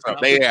 They got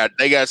something.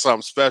 They got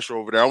something special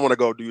over there. I want to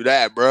go do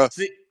that, bro.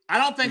 See, I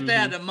don't think they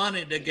had the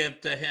money to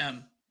give to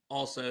him.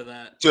 Also,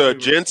 that to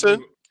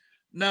Jensen.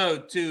 No,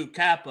 to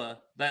Kappa.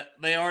 That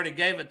they already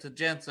gave it to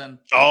Jensen.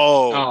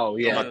 Oh,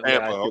 yeah.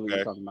 Tampa,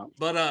 okay.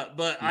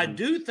 But I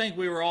do think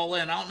we were all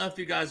in. I don't know if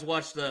you guys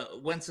watched the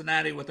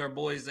Cincinnati with our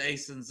boys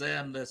Ace and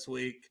Zim this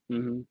week.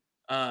 Mm-hmm.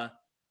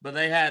 But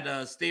they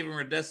had Steven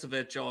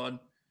Radisovich on,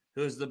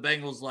 who's the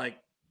Bengals like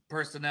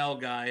personnel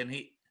guy, and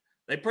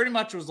they pretty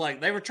much was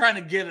like they were trying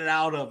to get it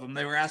out of him.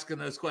 They were asking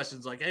those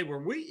questions like, "Hey, were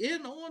we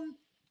in on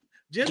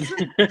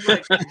Jensen?"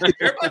 Like,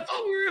 everybody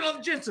thought we were in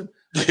on Jensen.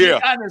 Like, he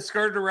kind of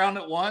skirted around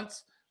it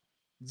once.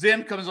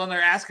 Zim comes on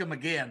there, ask him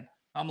again.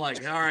 I'm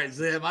like, all right,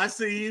 Zim, I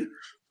see you.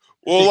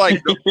 Well,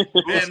 like,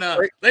 and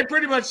they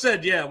pretty much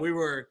said, yeah, they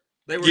were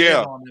in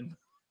on him.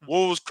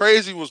 What was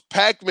crazy was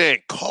Pac-Man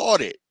caught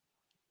it.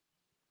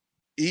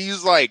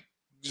 He's like,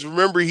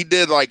 remember he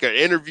did like an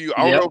interview.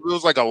 I don't know if it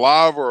was like a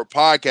live or a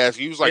podcast.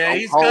 He was like,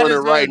 I'm calling it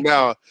right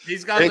now.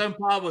 He's got his own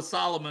pod with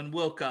Solomon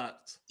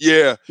Wilcox.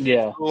 Yeah.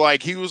 Yeah.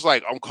 Like he was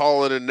like, I'm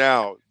calling it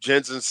now.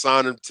 Jensen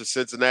signed him to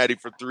Cincinnati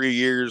for 3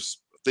 years.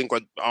 I think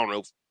like, I don't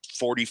know,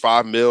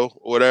 45 mil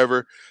or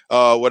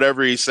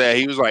whatever he said.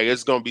 He was like,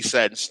 it's going to be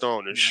set in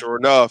stone. And sure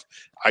enough,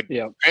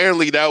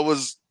 apparently that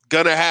was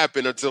going to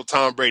happen until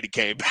Tom Brady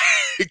came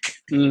back.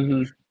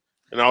 Mm-hmm.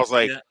 And I was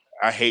like,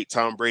 I hate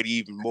Tom Brady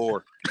even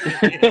more.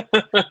 Hey,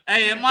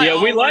 it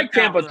might we like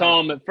Tampa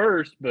Tom at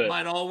first, but it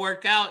might all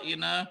work out, you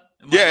know.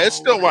 It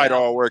still might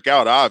all work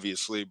out,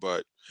 obviously,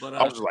 but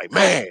I was like,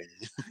 man.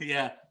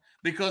 Yeah,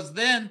 because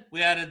then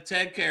we added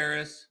Ted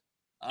Karras,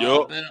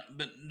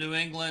 New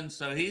England,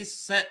 so he's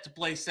set to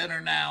play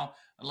center now,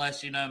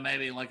 unless, you know,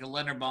 maybe like a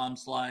Linderbaum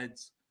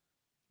slides.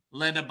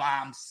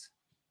 Linderbaums.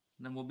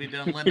 Then we'll be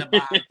doing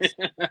Linderbaums.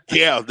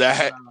 Yeah,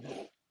 that.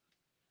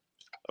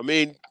 I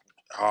mean,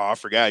 I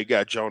forgot you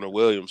got Jonah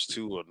Williams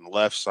too on the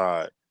left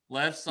side.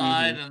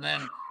 And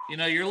then, you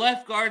know, your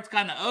left guard's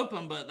kind of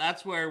open, but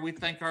that's where we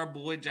think our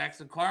boy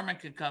Jackson Carman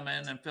could come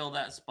in and fill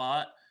that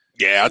spot.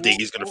 Yeah, I think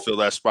he's going to fill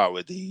that spot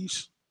with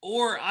ease.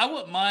 Or I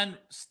wouldn't mind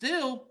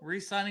still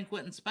re-signing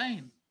Quentin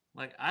Spain.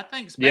 Like, I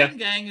think Spain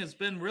gang has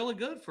been really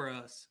good for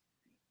us.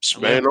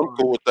 Spain, I'm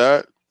cool with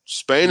that.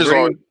 Spain is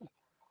on.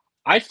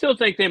 I still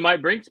think they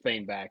might bring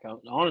Spain back,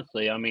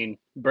 honestly. I mean,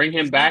 bring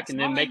him back and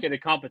then make it a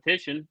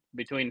competition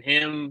between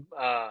him,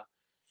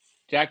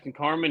 Jackson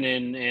Carman,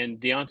 and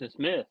Deonta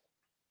Smith.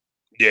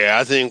 Yeah,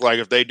 I think, like,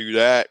 if they do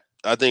that,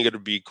 I think it'll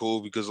be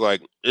cool because,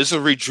 like, it's a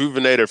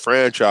rejuvenated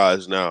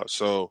franchise now.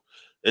 So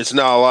It's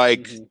not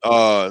like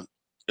Mhm.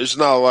 it's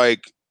not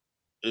like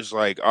it's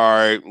like, all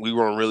right, we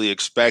weren't really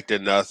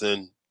expecting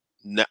nothing.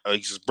 No,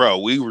 he says, bro,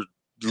 we were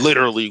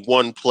literally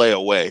one play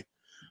away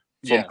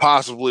from Yeah.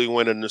 possibly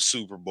winning the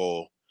Super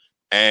Bowl.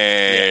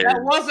 Yeah. That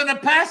And wasn't a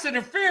pass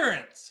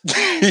interference.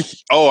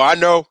 oh, I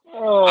know.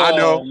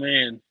 Oh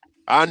man,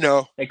 I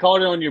know. they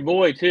called it on your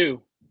boy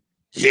too.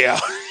 Yeah.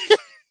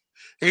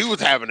 He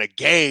was having a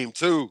game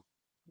too.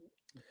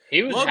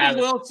 He was Logan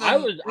having. Wilson I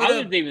would was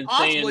have even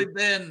possibly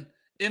saying.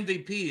 been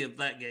MVP of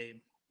that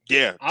game.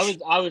 Yeah.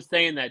 I was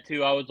saying that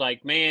too. I was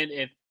like, man,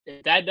 if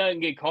that doesn't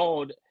get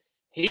called,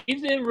 he's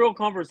in real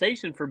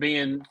conversation for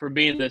being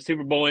the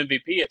Super Bowl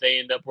MVP if they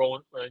end up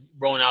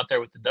rolling out there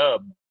with the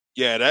dub.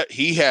 Yeah, that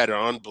he had an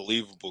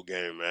unbelievable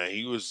game, man.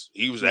 He was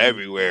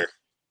everywhere.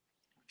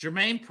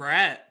 Jermaine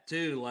Pratt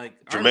too,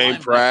 like Jermaine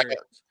Pratt.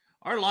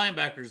 Our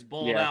linebackers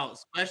balled Yeah. out,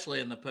 especially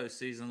in the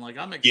postseason. Like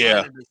I'm Yeah.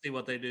 excited to see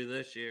what they do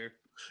this year.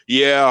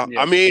 Yeah.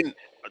 Yeah. I mean,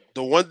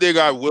 the one thing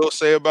I will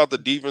say about the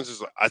defense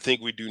is I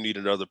think we do need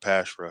another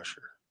pass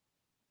rusher.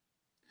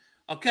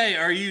 Okay,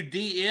 are you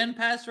DN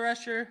pass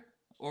rusher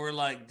or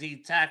like D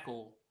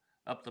tackle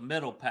up the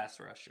middle pass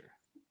rusher?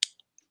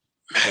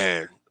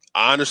 Man,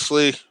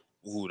 honestly,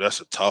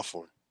 that's a tough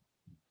one.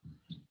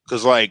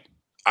 Because, like,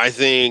 I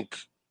think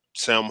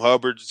Sam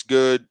Hubbard's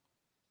good,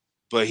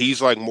 but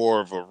he's like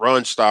more of a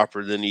run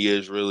stopper than he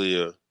is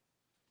really a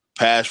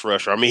pass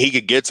rusher. I mean, he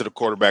could get to the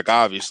quarterback,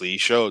 obviously. He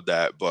showed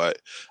that. But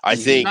I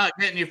He's think, Not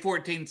getting you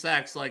 14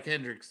 sacks like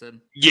Hendrickson.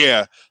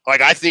 yeah,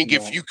 like, I think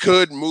if No. you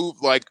could move,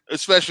 like,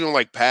 especially on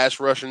like pass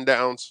rushing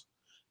downs,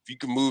 if you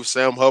could move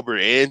Sam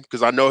Hubbard in,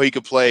 because I know he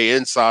could play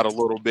inside a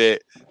little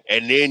bit,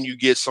 and then you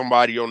get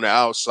somebody on the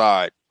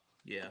outside.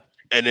 Yeah.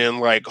 And then,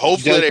 like,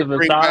 hopefully Joseph they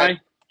bring back. Asai.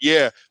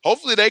 Yeah,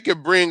 hopefully they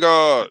could bring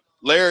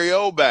Larry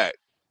O back.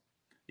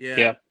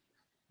 Yeah.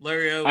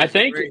 Larry O I was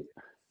think great.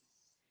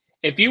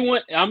 if you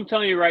want, I'm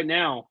telling you right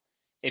now,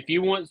 if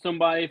you want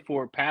somebody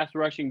for pass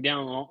rushing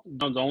downs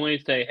only,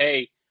 say,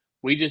 hey,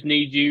 we just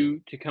need you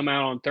to come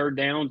out on third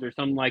downs or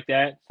something like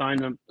that.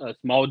 Sign a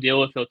small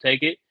deal if he'll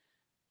take it.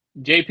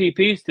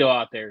 JPP's still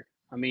out there.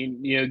 I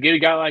mean, get a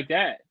guy like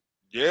that.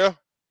 Yeah,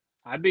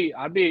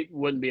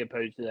 Wouldn't be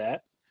opposed to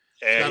that.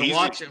 and Gotta he's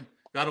watch him.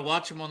 Gotta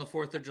watch him on the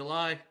 4th of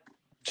July.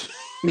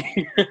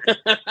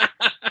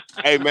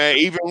 hey man,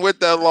 even with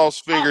that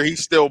lost finger,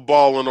 he's still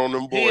balling on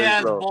them He boys.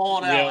 has Though.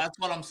 balled out. Yep. That's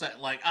what I'm saying.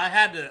 Like I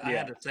had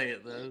to say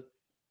it though.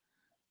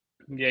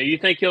 Yeah, you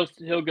think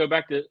he'll go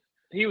back to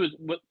he was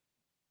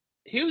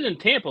in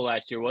Tampa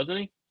last year, wasn't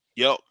he?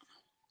 Yep.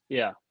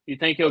 Yeah. You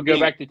think he'll go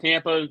back to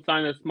Tampa and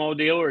sign a small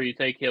deal, or you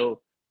think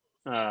he'll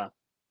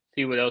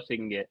see what else he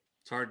can get?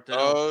 It's hard to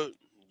tell.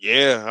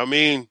 Yeah. I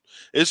mean,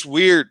 it's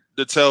weird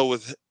to tell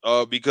with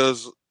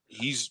because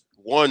he's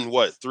won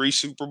 3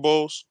 Super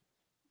Bowls,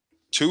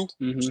 2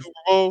 Mhm. Super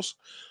Bowls.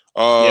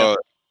 Yeah.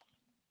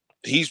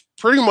 He's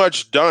pretty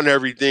much done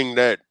everything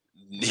that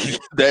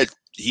that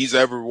he's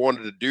ever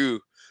wanted to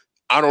do.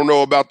 I don't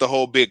know about the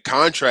whole big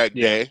contract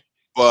day,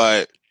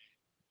 but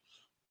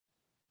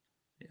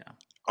Yeah.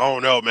 I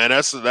don't know, man.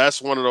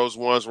 That's one of those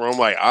ones where I'm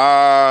like,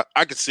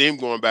 I could see him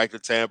going back to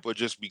Tampa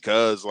just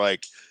because,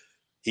 like,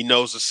 he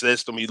knows the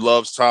system. He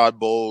loves Todd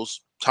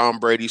Bowles. Tom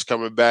Brady's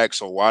coming back,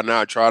 so why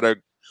not try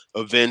to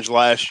avenge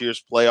last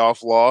year's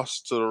playoff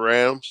loss to the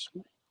Rams?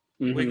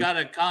 Mhm. We got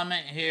a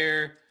comment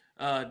here,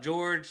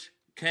 George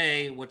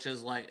K, which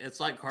is it's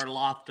like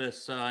Karloftis,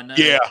 so I know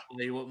Yeah.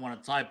 you wouldn't want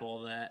to type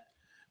all that.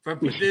 From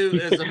Purdue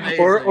is amazing.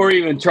 or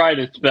even try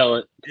to spell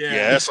it.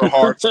 Yeah, that's a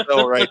hard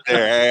spell right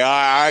there. Hey,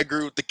 I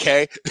agree with the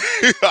K.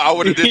 I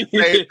would have did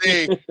the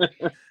same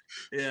thing.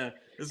 Yeah.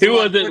 Who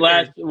was it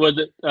last? Was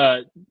it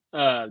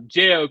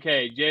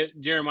JOK?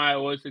 Jeremiah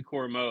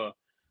Owusu-Koramoah.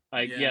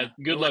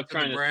 Good luck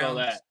trying to spell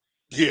that.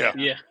 Yeah.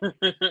 Yeah.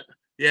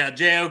 Yeah,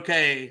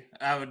 JOK.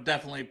 I would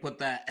definitely put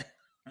that.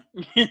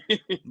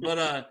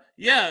 But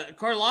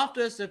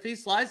Karloftis, if he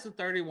slides to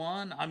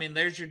 31, I mean,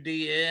 there's your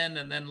DN,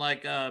 and then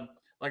like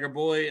our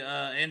boy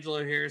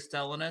Angelo here is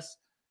telling us,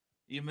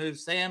 you move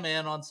Sam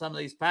in on some of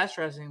these pass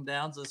rushing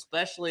downs,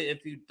 especially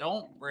if you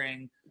don't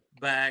bring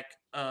back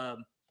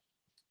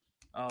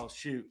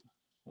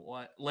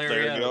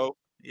Larry O.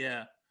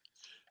 Yeah.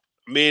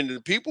 I mean,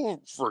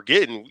 people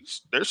forgetting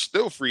there's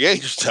still free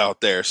agents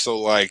out there. So,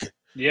 like,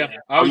 yeah,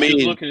 I was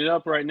just looking it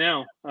up right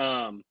now.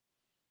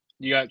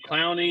 You got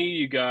Clowney,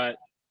 you got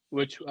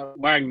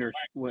Wagner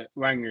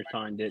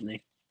signed, didn't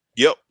he?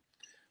 Yep.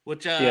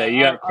 Which you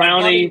got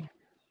Clowney.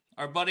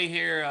 Our buddy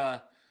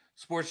here,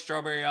 Sports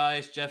Strawberry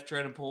Ice, Jeff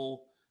Treadpool.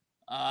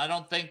 I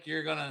don't think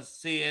you're gonna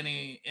see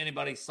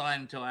anybody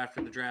sign until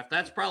after the draft.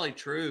 That's probably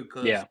true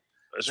because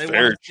that's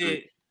very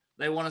true.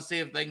 They want to see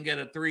if they can get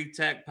a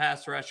 3-tech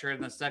pass rusher in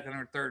the 2nd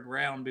or 3rd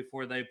round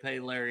before they pay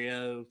Larry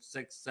O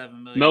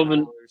 $6-7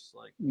 million.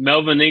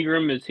 Melvin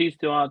Ingram, is he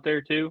still out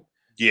there too?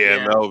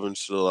 Yeah, Melvin's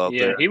still out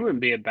there. Yeah, he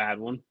wouldn't be a bad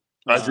one.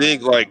 I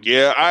think,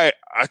 I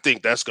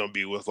think that's going to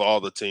be with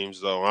all the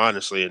teams, though,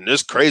 honestly. And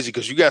it's crazy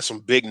because you got some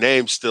big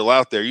names still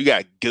out there. You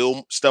got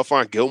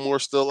Stephon Gilmore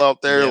still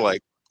out there. Yeah.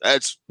 Like,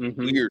 that's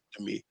weird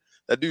to me.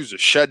 That dude's a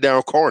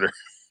shutdown corner.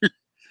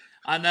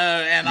 I know,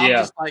 and I'm Yeah.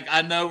 just like,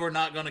 I know we're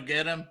not going to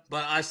get him,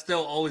 but I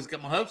still always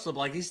get my hopes up.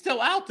 Like, he's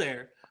still out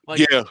there. Like,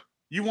 Yeah.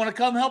 you want to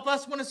come help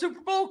us win a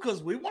Super Bowl?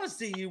 Because we want to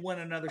see you win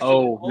another Super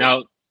Oh, Bowl.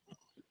 now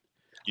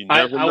You I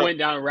never know. went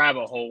down a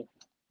rabbit hole.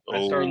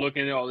 I started Oh,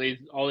 looking at all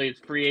these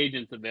free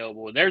agents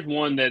available. There's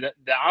one that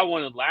I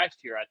wanted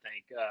last year, I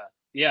think.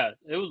 Yeah,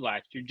 it was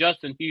last year.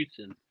 Justin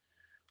Houston.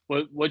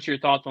 What's your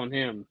thoughts on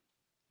him?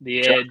 The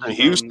edge Justin from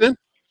Houston?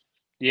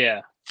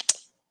 Yeah.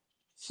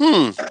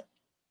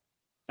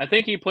 I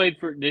think he played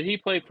for. Did he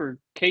play for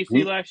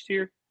KC last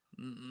year?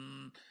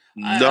 Mm-mm.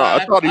 No,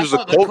 I thought he was a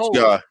thought the Colts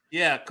guy.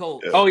 Yeah,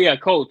 Colts. Oh yeah,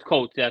 Colts.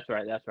 That's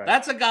right.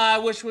 That's a guy I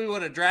wish we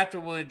would have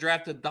drafted when we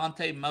drafted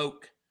Dante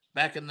Moak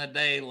back in the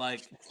day.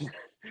 Like,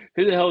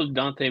 who the hell is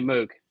Dante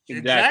Moak?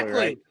 Exactly.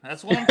 Right.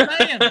 That's what I'm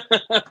saying.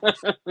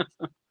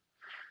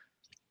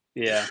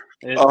 Yeah.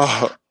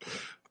 Oh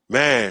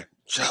man,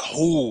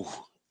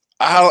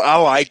 I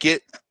like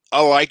it.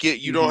 I like it.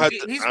 You don't have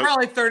to. He's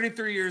probably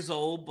 33 years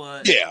old,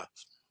 but yeah,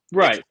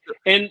 right.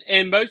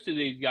 And most of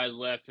these guys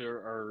left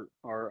are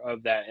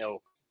of that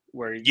ilk,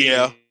 where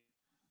there's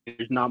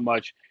not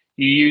much.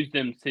 You use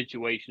them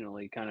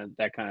situationally,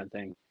 that kind of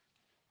thing.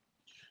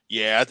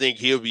 Yeah, I think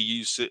he'll be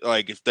used.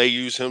 Like if they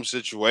use him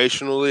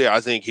situationally, I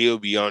think he'll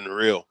be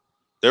unreal.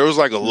 There was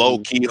like a low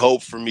key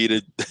hope for me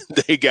that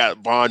they got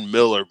Von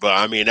Miller, but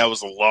I mean that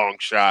was a long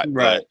shot.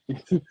 Right.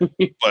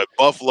 But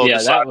Buffalo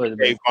decided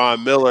to take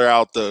Von Miller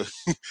out the.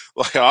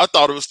 Like I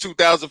thought it was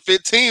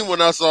 2015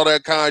 when I saw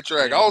that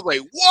contract. I was like,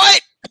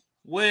 what?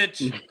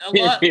 Which a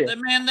lot,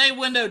 man, they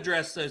window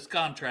dress those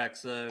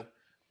contracts though.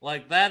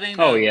 Like that ain't.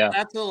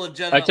 That's a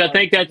legitimate. I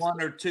think that's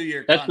 1 or 2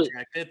 year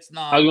contract. It's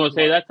not. I was going to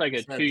say that's like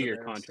a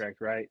 2-year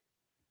contract, right?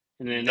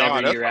 And then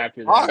every year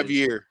after that, 5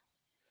 year.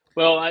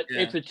 Well,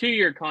 it's a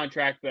 2-year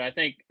contract, but I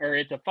think, or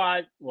it's a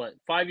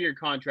 5-year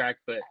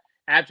contract, but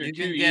after you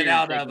 2 can years, get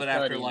out of it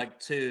after like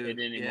 2.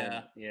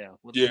 Yeah.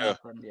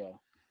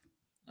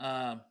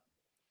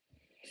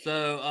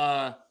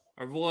 So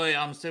our boy,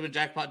 I'm assuming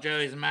Jackpot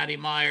Joey's Matty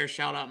Meyer.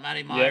 Shout out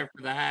Matty Meyer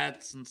for the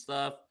hats and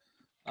stuff.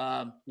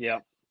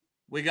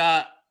 We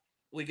get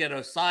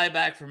Osai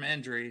back from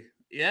injury.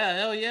 Yeah,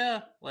 hell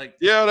yeah. Like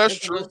that's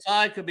true.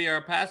 Osai could be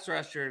our pass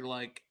rusher.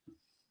 Like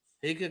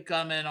he could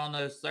come in on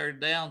those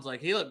third downs.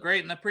 Like he looked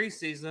great in the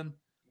preseason.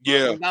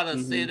 Yeah, we gotta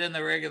see it in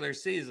the regular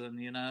season.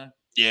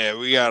 Yeah,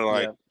 we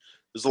gotta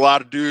There's a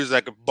lot of dudes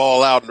that could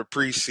ball out in the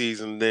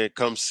preseason. Then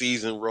come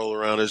season roll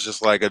around, it's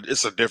just like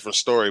it's a different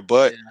story.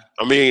 But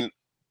I mean,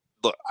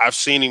 look, I've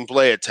seen him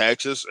play at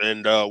Texas,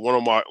 and one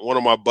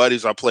of my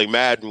buddies I play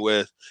Madden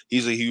with,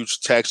 he's a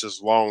huge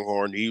Texas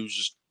Longhorn. He was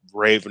just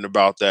raving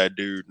about that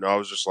dude, and I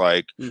was just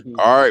like,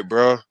 all right,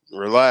 bro,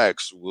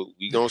 relax.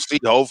 We gonna see.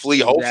 Hopefully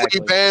he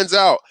pans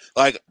out.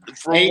 Like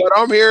from what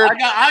I'm hearing, I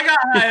got high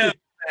hopes,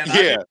 man.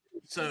 Yeah.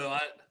 So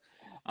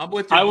I'm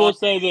with you. I will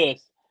say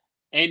this: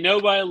 ain't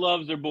nobody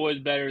loves their boys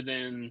better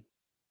than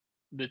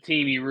the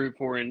team you root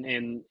for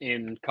in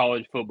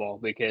college football,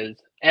 because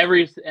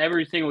every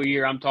single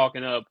year I'm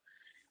talking up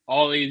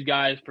all these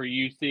guys for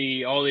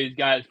UC, all these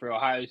guys for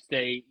Ohio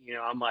State.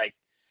 I'm like,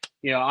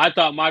 I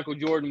thought Michael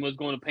Jordan was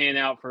going to pan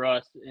out for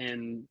us,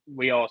 and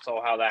we all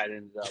saw how that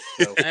ended up.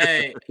 So,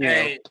 hey,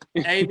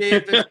 AD,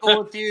 if it's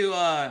cool with you,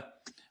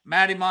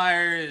 Matty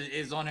Meyer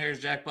is on here as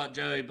Jackpot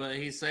Joey, but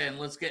he's saying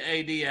let's get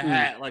AD a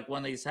hat, like one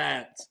of these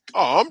hats.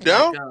 Oh, I'm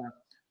down.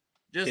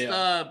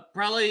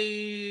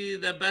 Probably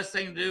the best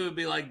thing to do would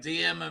be like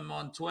DM him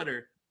on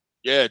Twitter.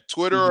 Yeah,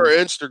 Twitter or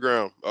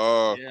Instagram.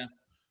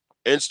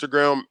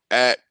 Instagram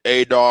at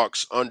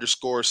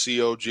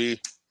adocs_COG.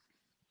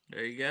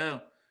 There you go.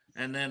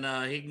 And then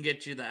he can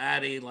get you the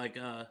Addy,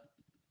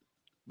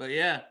 but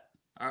yeah,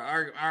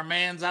 our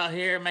man's out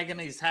here making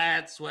these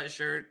hats,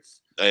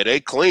 sweatshirts. Hey,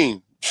 they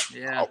clean.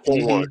 Yeah. I'll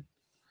pull one.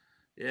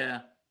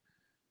 Yeah,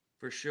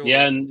 for sure.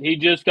 Yeah, and he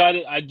just got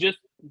it. I just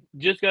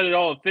got it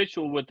all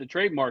official with the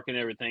trademark and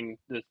everything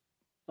this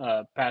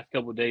past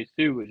couple of days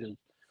too, which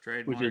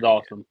is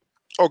awesome.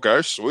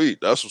 Okay, sweet.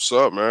 That's what's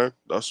up, man.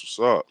 That's what's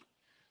up.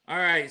 All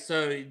right.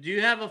 So, do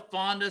you have a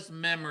fondest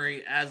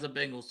memory as a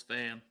Bengals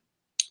fan?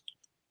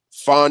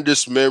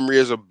 Fondest memory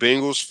as a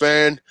Bengals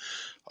fan?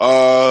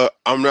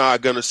 I'm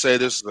not gonna say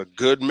this is a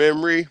good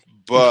memory,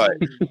 but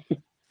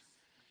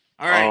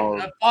all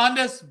right,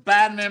 fondest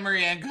bad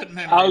memory and good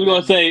memory. I was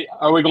gonna say,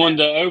 are we going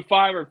to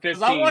 05 or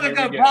 15? I want to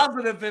go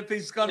positive if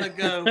he's gonna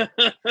go.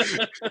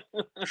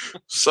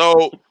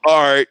 So,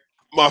 all right,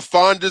 my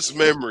fondest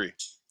memory.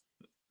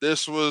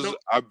 This was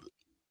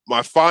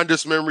my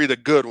fondest memory, the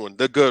good one.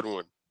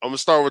 I'm gonna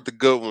start with the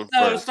good one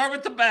first. Start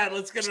with the bad.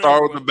 Let's get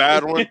start with the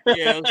bad one.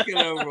 Yeah, let's get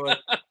over with.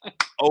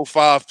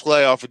 05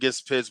 playoff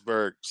against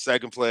Pittsburgh,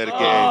 second play of the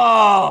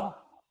game.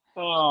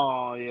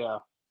 Oh yeah,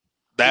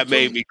 that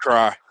made me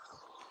cry.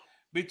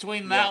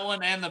 Between that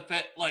one and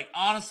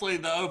honestly,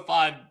 the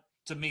 05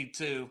 to me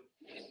too.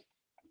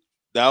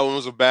 That one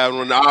was a bad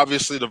one.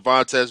 Obviously, the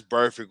Vontaze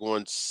Burfict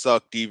one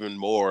sucked even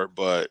more,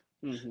 but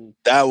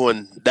that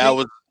one,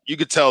 was you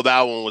could tell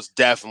that one was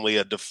definitely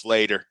a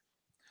deflator.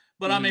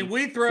 But I mean,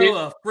 we throw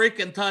a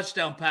freaking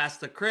touchdown pass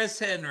to Chris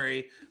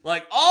Henry,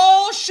 like,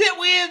 oh shit,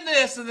 we in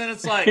this, and then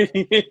it's like,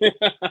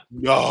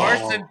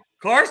 No.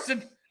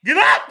 Carson, get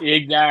up!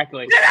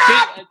 Exactly. Get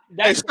up!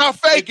 Hey, stop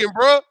faking,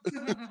 bro.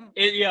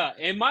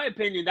 In my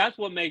opinion, that's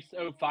what makes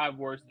 05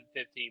 worse than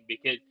 15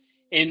 because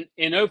in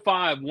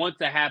 05, once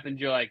that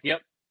happens, you're like,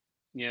 yep,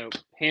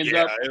 hands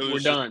up, we're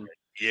done.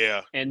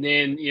 Yeah. And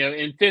then,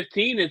 in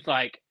 15, it's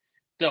like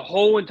the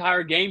whole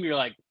entire game, you're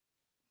like,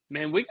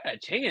 man, we got a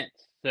chance.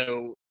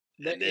 So,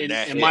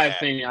 in my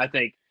opinion, I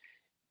think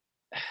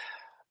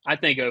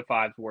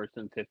 05 is worse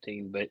than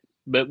 15.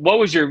 But what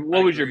was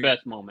your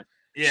best moment?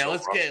 Yeah,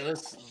 let's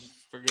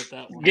forget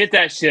that one. Get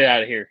that shit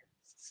out of here.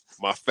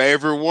 My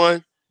favorite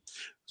one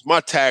is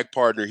my tag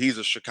partner. He's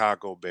a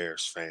Chicago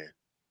Bears fan.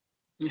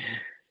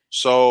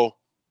 So,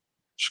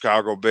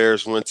 Chicago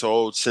Bears went to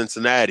old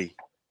Cincinnati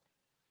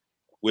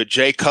with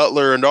Jay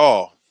Cutler and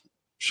all.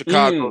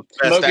 Chicago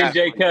smoking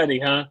Jay Cuddy,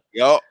 huh?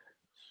 Yup.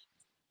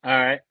 All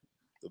right.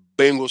 The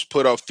Bengals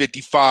put up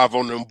 55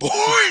 on them boys.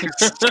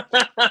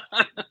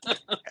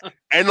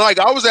 And,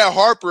 I was at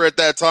Harper at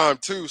that time,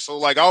 too.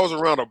 So, I was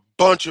around a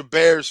bunch of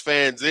Bears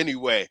fans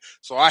anyway.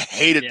 So, I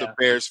hated the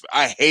Bears.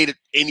 I hated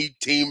any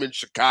team in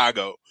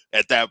Chicago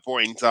at that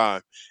point in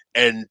time.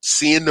 And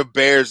seeing the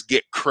Bears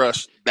get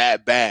crushed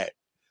that bad,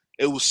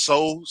 it was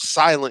so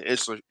silent in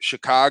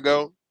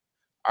Chicago.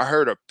 I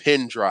heard a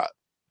pin drop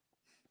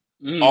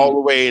all the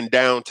way in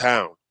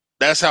downtown.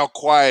 That's how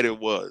quiet it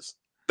was.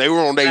 They were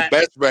on their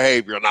best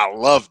behavior, and I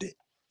loved it.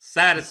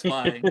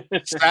 Satisfying.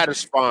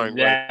 Satisfying.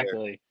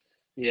 Exactly. Right,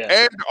 yeah.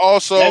 And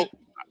also,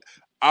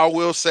 I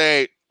will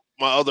say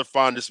my other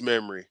fondest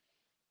memory,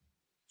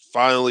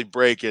 finally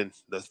breaking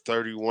the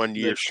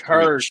 31-year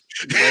curse.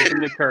 Breaking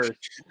the curse.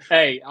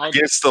 Hey,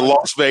 against the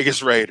Las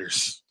Vegas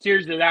Raiders.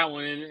 Cheers to that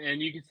one.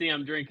 And you can see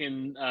I'm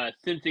drinking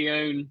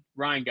Cincy-owned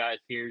Ryan Guys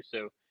here.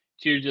 So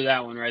cheers to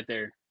that one right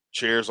there.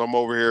 Cheers. I'm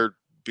over here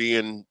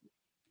being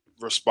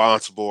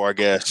responsible, I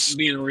guess.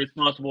 Being a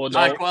responsible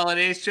adult. High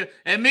quality.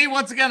 And me,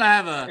 once again, I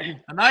have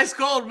a nice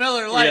cold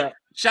Miller Lite. Yeah.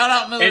 Shout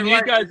out Miller and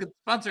Lite.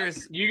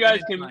 You guys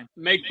can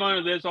make fun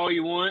of this all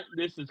you want.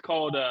 This is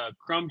called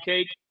crumb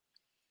cake.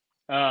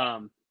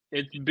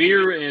 It's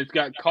beer and it's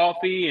got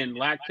coffee and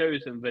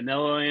lactose and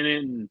vanilla in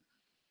it, and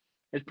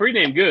it's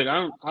pretty damn good.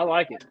 I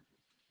like it.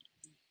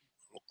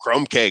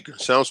 Crumb cake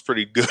sounds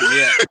pretty good.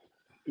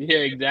 Yeah,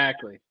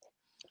 exactly.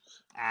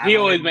 He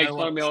always makes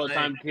fun of me all the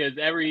time because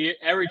every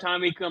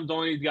time he comes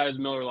on, he's got his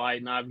Miller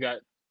Lite, and I've got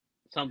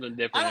something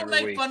different. I don't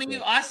make fun of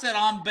you. I said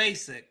I'm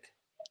basic.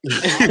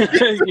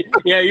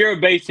 Yeah, you're a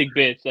basic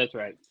bitch. That's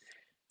right.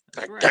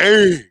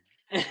 Dang.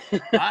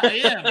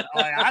 I am.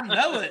 I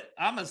know it.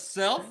 I'm a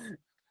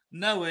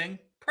self-knowing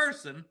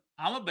person.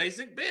 I'm a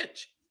basic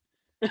bitch.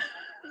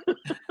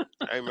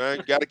 Hey, man,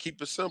 you got to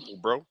keep it simple,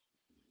 bro.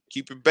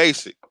 Keep it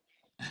basic.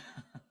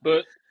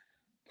 But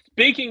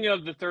speaking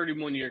of the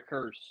 31-year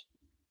curse,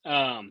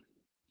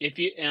 if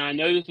you, and I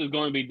know this is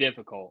going to be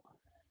difficult,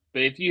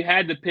 but if you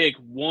had to pick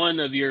one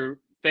of your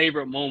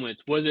favorite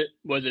moments, was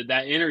it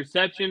that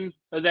interception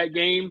of that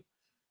game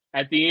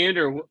at the end,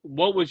 or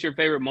what was your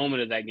favorite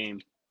moment of that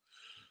game?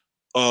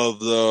 Of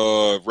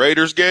the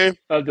Raiders game?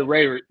 Of the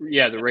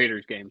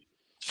Raiders game.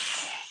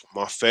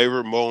 My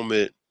favorite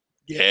moment,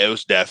 it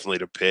was definitely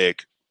the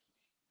pick.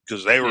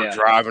 Because they were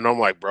driving. I'm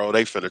like, bro,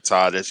 they finna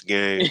tie this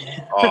game.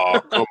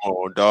 Oh, come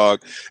on,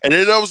 dog. And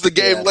then that was the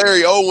game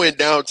Larry O went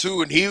down,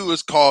 too, and he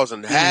was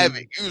causing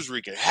havoc. He was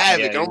wreaking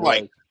havoc. I'm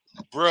like,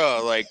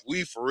 bro,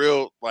 we for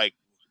real,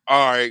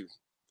 all right.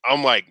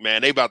 I'm like,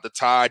 man, they about to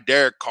tie.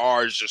 Derek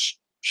Carr is just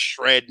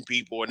shredding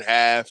people in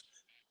half.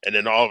 And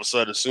then all of a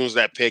sudden, as soon as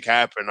that pick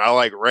happened,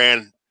 I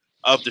ran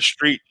up the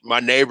street. My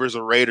neighbor's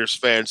a Raiders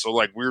fan, so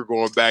we were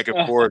going back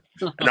and forth.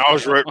 And I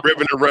was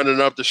ripping and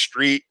running up the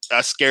street. I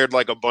scared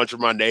a bunch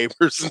of my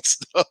neighbors and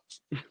stuff.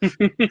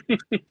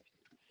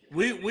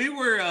 We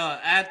were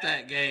at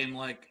that game,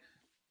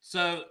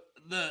 so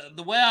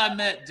the way I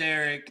met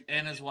Derek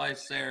and his wife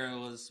Sarah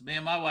was me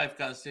and my wife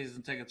got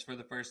season tickets for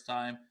the first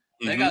time.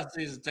 They got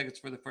season tickets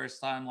for the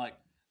first time.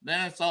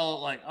 Then it's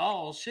all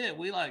oh shit,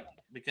 we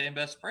became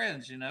best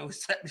friends. We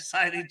sat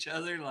beside each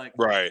other.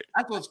 Right.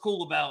 That's what's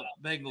cool about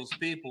Bengals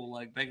people,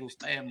 Bengals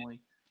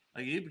family.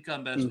 You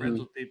become best friends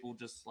with people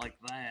just like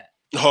that.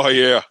 Oh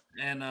yeah.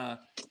 And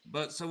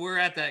but so we're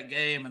at that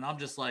game, and I'm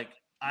just I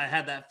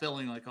had that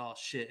feeling oh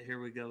shit, here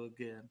we go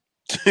again.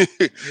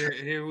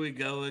 Here we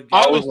go again.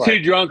 I was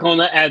too drunk on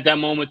that at that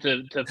moment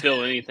to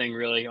feel anything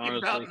really,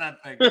 honestly.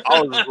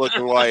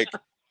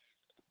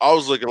 I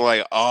was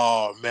looking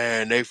oh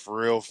man, they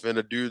for real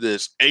finna do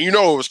this. And it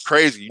was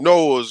crazy. It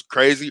was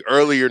crazy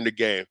earlier in the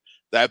game.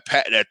 That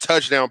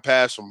touchdown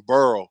pass from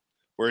Burrow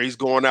where he's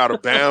going out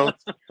of bounds.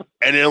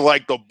 And then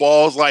the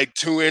ball's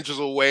 2 inches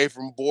away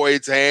from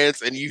Boyd's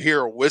hands and you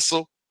hear a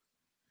whistle.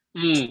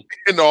 And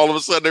all of a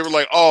sudden they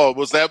were oh,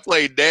 was that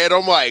play dead?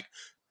 I'm like,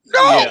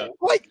 no,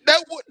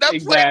 that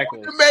exactly. play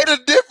would have made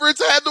a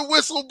difference had the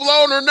whistle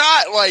blown or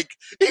not.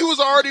 He was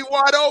already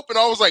wide open.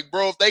 I was like,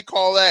 bro, if they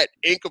call that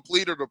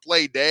incomplete or the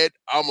play dead,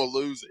 I'm gonna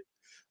lose it.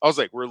 I was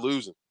like, we're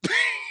losing.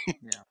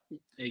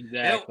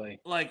 Exactly.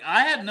 Like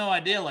I had no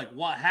idea like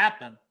what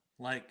happened.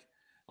 Like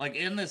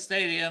in the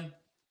stadium,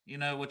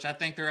 which I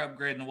think they're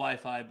upgrading the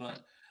Wi-Fi, but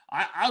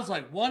I was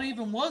like, what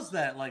even was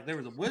that? Like there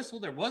was a whistle,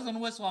 there wasn't a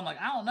whistle. I'm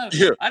like, I don't know.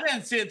 Yeah. I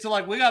didn't see it till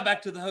like we got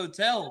back to the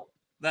hotel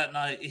that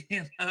night.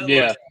 Yeah.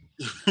 Yeah.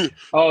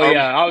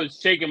 I was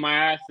shaking my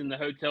ass in the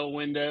hotel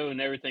window and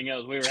everything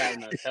else. We were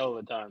having a hell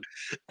of a time.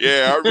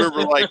 Yeah, I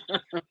remember like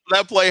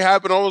that play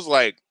happened. I was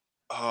like,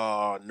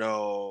 oh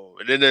no.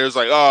 And then there was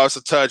like, oh, it's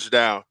a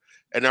touchdown.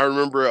 And I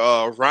remember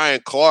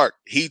Ryan Clark,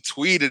 he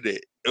tweeted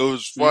it. It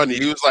was funny.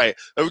 He was like,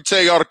 let me tell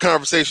you all the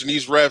conversation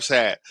these refs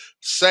had.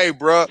 Say,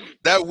 bro,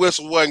 that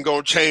whistle wasn't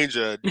going to change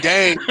a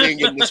dang thing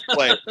in this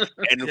play.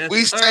 And if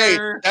we say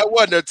that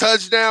wasn't a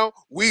touchdown,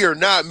 we are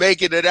not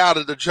making it out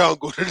of the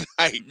jungle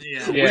tonight.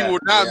 Yeah. We will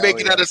not make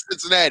it out of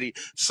Cincinnati.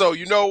 So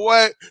you know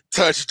what?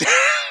 Touchdown.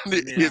 And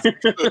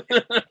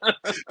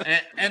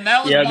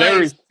that was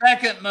my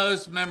second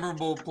most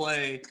memorable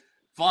play.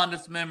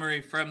 Fondest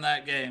memory from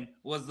that game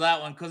was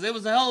that one because it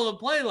was a hell of a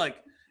play. Like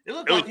it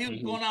looked like he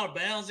was going out of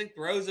bounds. He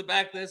throws it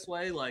back this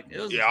way. Like it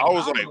was I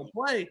was like,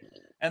 play.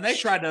 And they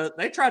tried to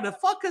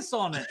fuck us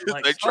on it.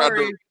 Like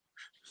sorry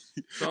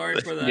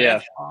for the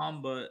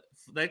F-bomb, but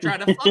they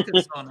tried to fuck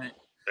us on it.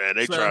 Man,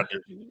 they tried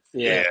to.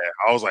 Yeah,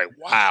 I was like,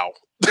 wow.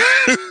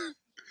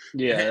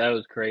 Yeah, that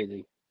was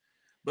crazy.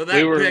 But that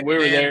we were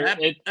there.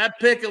 That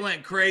pick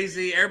went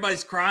crazy.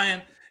 Everybody's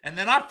crying, and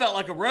then I felt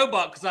like a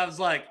robot because I was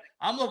like,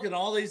 I'm looking at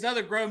all these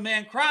other grown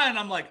men crying.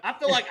 I'm like, I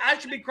feel like I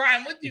should be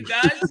crying with you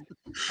guys.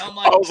 I'm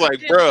like, I was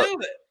like, bro.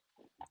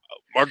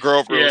 My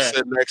girlfriend was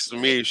sitting next to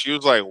me. She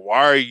was like,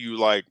 why are you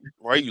like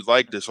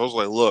this? I was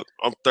like, look,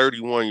 I'm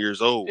 31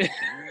 years old.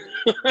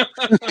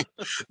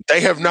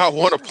 They have not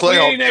won a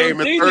playoff game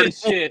in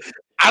 30.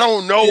 I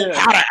don't know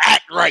how to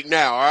act right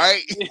now, all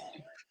right?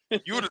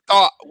 You would have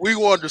thought we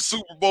won the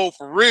Super Bowl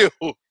for real.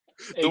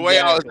 The way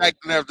I was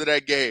acting after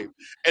that game.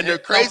 And the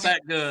crazy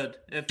felt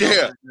that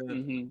good.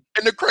 And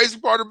the crazy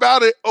part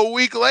about it, a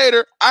week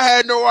later, I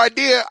had no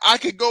idea I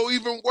could go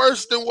even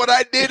worse than what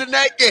I did in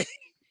that game.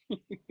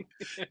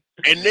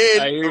 And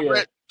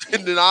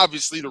then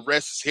obviously the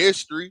rest is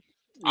history.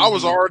 I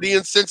was already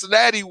in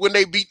Cincinnati when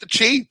they beat the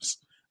Chiefs.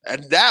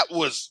 And that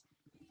was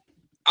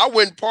I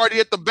went party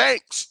at the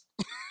Banks.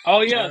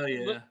 Oh yeah.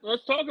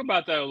 Let's talk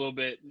about that a little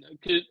bit.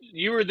 Cause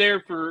you were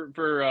there for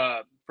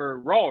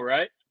Raw,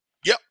 right?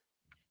 Yep.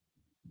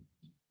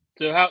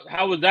 So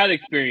how was that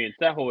experience?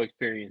 That whole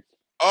experience?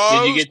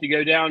 Did you get to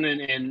go down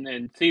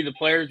and see the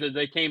players as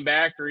they came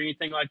back or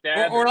anything like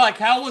that? Or like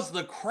how was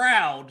the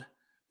crowd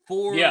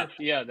for that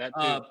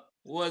too.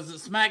 Was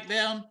it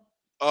SmackDown?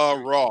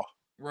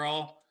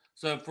 Raw.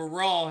 So for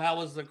Raw, how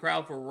was the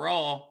crowd for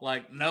Raw?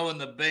 Like knowing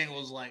the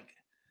Bengals like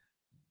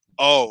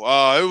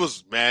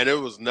it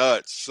was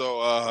nuts.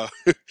 So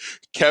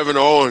Kevin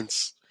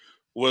Owens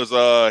was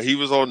he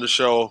was on the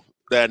show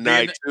that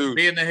night too.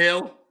 Being the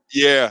Hill?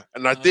 Yeah,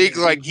 and I think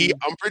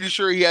I'm pretty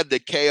sure he had the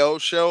KO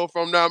show if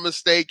I'm not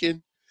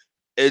mistaken.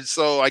 And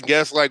so I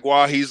guess like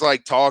while he's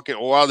like talking,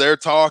 while they're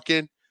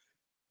talking,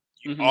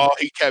 all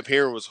he kept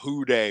hearing was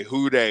 "Who Dey,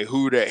 Who Dey,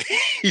 Who Dey."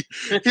 He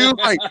was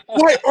like,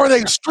 "What are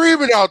they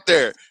screaming out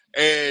there?"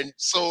 And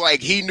so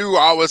like he knew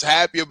I was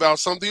happy about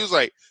something. He was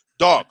like,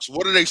 "Dogs,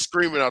 what are they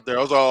screaming out there?"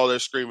 I was like, "Oh, they're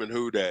screaming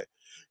Who Dey."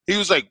 He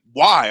was like,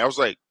 "Why?" He was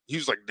like,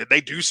 "Did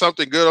they do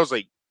something good?" I was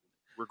like,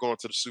 "We're going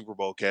to the Super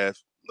Bowl, Kev.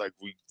 Like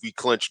we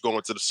clinched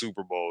going to the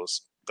Super Bowl.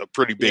 It's a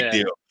pretty big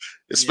deal,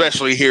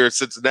 especially here in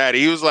Cincinnati."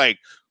 He was like,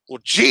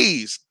 well,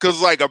 geez,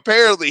 because like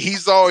apparently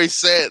he's always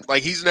said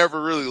like he's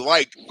never really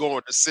liked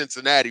going to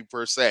Cincinnati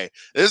per se.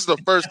 This is the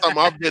first time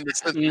I've been to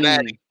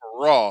Cincinnati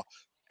for Raw,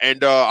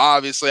 and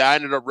obviously I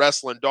ended up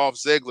wrestling Dolph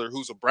Ziggler,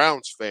 who's a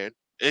Browns fan,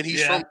 and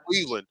he's from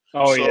Cleveland.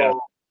 Oh so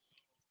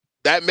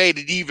that made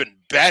it even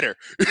better.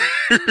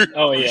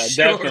 Oh yeah,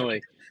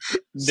 definitely.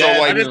 So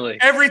definitely.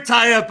 Like every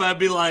tie up, I'd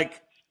be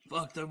like,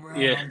 "Fuck the Browns."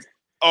 Yeah.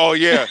 Oh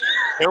yeah,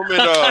 him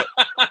and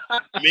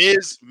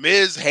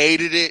Miz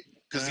hated it.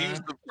 Because he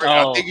was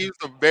I think he was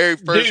the very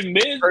first. Dude,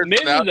 Miz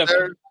out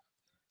there.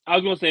 I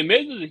was gonna say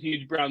Miz is a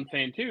huge Brown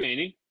fan too, ain't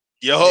he?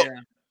 Yup.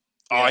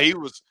 Oh, he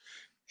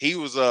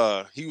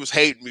was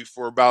hating me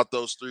for about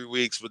those 3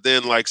 weeks, but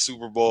then like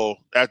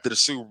after the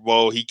Super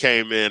Bowl, he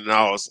came in and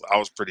I was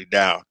pretty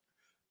down.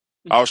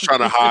 I was trying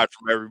to hide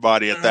from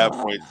everybody at that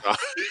point.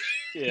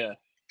 Yeah.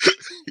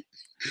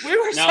 We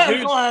were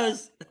so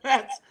close.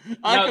 That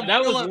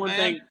was one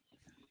thing.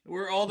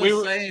 We're all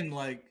the same.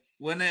 Like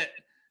when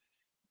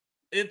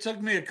it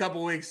took me a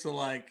couple weeks to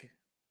like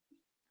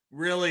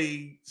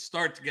really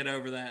start to get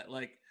over that.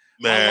 Like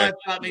my wife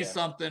got me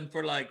something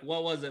for like,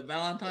 what was it?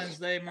 Valentine's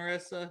Day,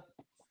 Marissa?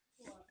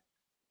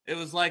 It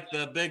was like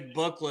the big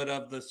booklet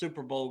of the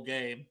Super Bowl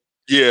game.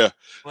 Yeah.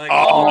 Like, and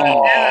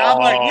I'm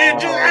like,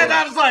 and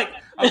I was like,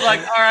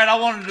 all right, I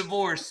want a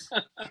divorce.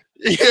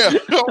 Yeah.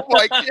 I'm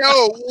like,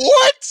 yo,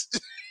 what?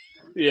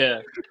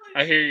 Yeah.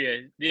 I hear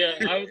you.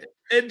 Yeah.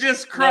 It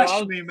just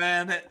crushed me,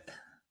 man.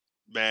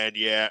 Man,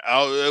 yeah.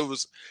 It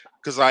was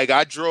because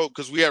I drove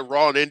because we had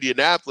Raw in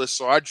Indianapolis,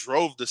 so I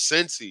drove to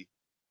Cincy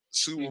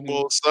Super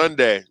Bowl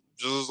Sunday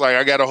Just like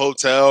I got a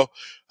hotel,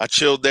 I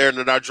chilled there, and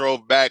then I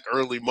drove back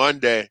early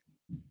Monday.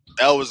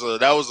 That was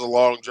a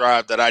long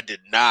drive that I did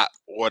not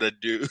want to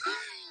do.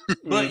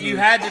 But you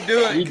had to do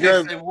it You in case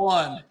drove- they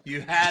won.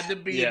 You had to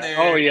be there.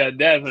 Oh yeah, for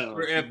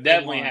definitely. if they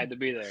Definitely won. had to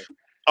be there.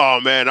 Oh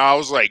man, I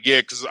was like, yeah,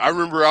 because I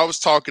remember I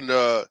talked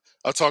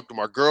to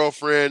my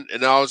girlfriend,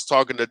 and I was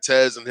talking to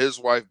Tez and his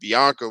wife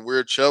Bianca. We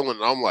were chilling,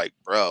 and I'm like,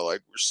 bro,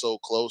 like we're so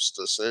close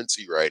to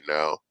Cincy right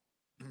now.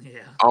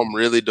 Yeah. I'm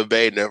really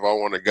debating if I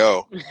want to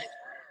go.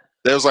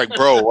 They was like,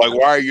 bro, like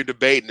why are you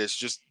debating this?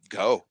 Just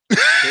go.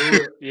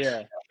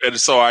 Yeah. And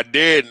so I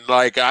did. And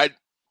like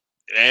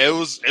it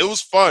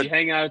was fun. You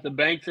hang out at the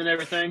banks and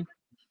everything.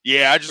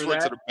 Yeah, I just for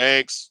went to that? the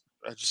banks.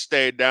 I just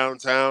stayed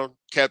downtown,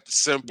 kept it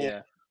simple.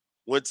 Yeah.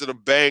 Went to the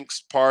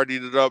banks,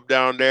 partied it up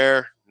down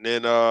there, and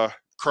then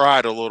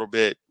cried a little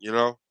bit,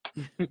 to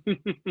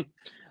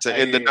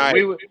end the night.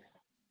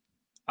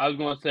 I was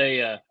going to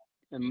say,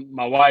 and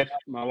my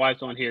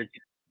wife's on here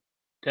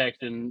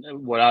texting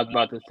what I was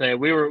about to say.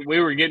 We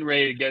were getting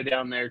ready to go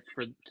down there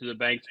to the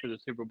banks for the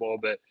Super Bowl,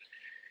 but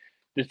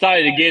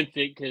decided against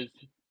it because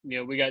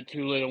we got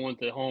two little ones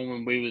at home,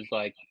 and we was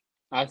like,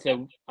 I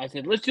said,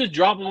 let's just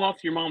drop them off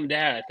to your mom and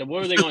dad. I said,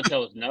 what are they going to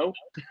tell us? No.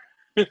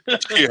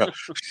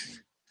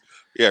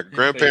 Yeah,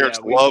 grandparents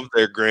love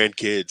their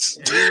grandkids.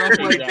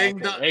 Like ding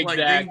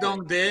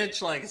dong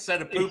ditch, like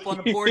instead of poop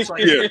on the porch,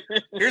 like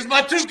here's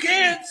my two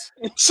kids.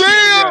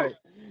 Sam!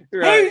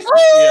 Right.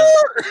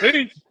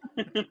 Peace.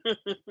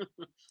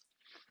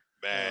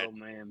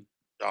 Man.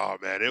 Oh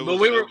man. But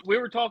we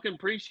were talking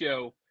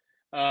pre-show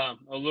a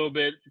little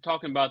bit,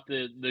 talking about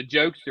the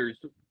jokesters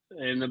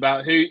and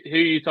about who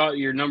you thought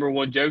your number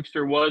one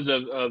jokester was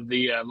of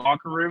the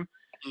locker room.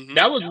 Mm-hmm.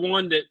 That was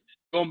one that,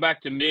 going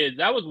back to Miz,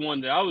 that was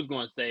one that I was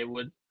going to say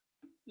was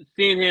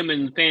seeing him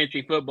in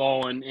fantasy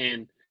football and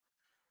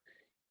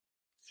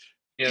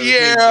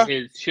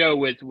his show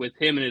with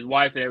him and his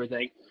wife and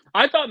everything.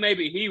 I thought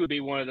maybe he would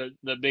be one of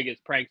the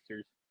biggest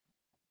pranksters.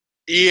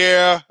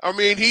 Yeah, I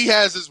mean, he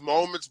has his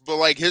moments, but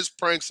like his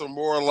pranks are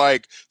more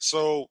like,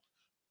 so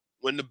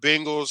when the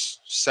Bengals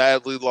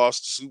sadly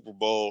lost the Super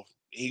Bowl,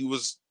 he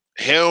was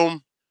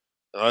him,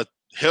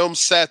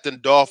 Seth,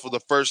 and Dolph were the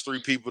first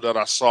three people that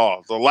I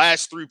saw. The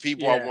last three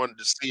people I wanted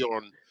to see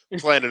on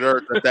planet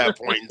Earth at that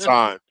point in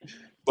time.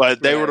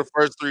 But they were the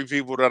first three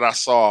people that I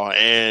saw,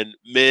 and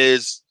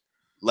Miz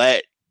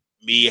let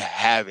me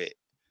have it.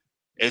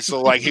 And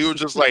so, like, he was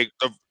just like,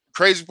 the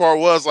crazy part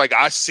was, like,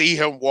 I see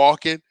him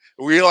walking,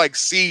 and we, like,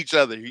 see each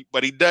other,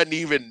 but he doesn't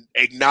even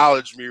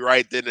acknowledge me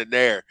right then and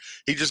there.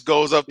 He just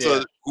goes up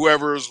to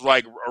whoever's,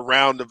 like,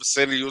 around the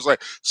vicinity. He was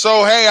like,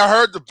 so, hey, I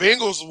heard the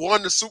Bengals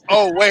won the Super.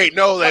 Oh, wait,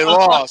 no, they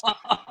lost.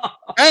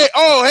 Hey,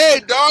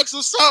 dogs,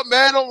 what's up,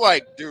 man? I'm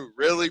like, dude,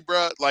 really,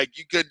 bro? Like,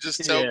 you couldn't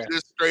just tell me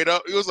this straight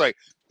up? He was like,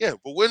 yeah,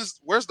 but where's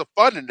the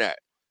fun in that?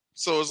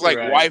 So it's like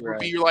wife would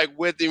be like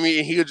with him,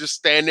 and he would just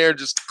stand there and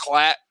just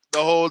clap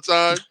the whole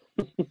time.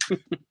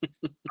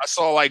 I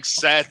saw like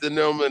Seth and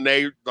them, and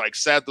they like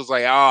Seth was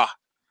like, I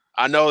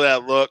know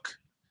that look.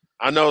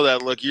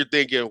 You're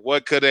thinking,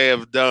 what could they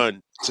have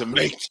done to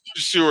make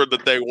sure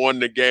that they won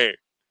the game?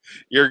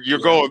 You're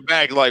going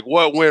back like,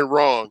 what went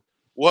wrong?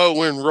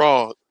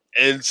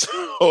 And so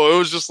it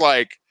was just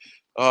like,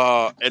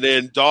 and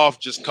then Dolph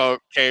just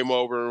came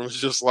over and was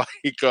just like,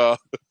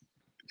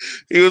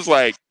 he's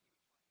like,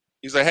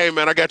 hey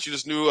man, I got you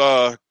this new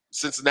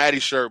Cincinnati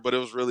shirt, but it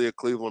was really a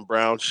Cleveland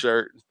Browns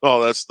shirt and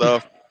all that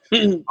stuff. I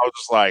was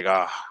just like,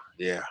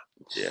 yeah,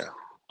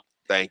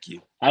 thank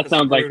you. That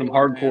sounds like some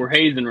hardcore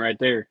hazing right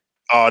there.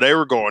 Oh, they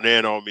were going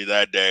in on me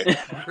that day.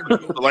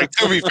 Like,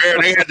 to be fair,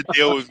 they had to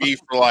deal with me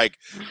for like,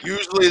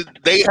 usually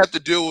they have to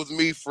deal with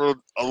me for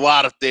a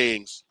lot of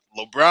things.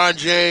 LeBron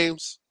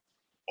James,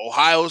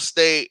 Ohio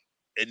State,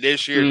 and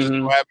this year just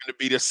happened to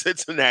be the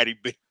Cincinnati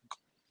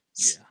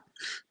Bengals. Yeah.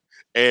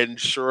 And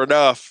sure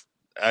enough,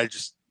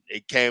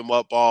 it came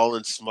up all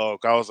in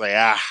smoke. I was like,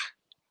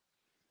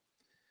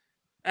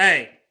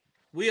 Hey,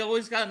 we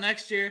always got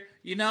next year.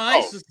 I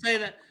used to say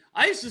that.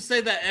 I used to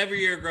say that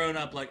every year growing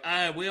up. Like,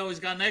 we always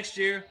got next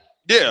year.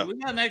 Yeah. We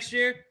got next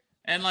year.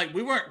 And, like,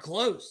 we weren't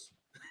close.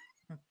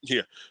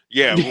 Yeah.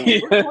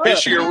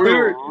 This year we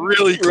were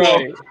really close.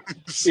 Right.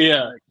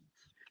 Yeah.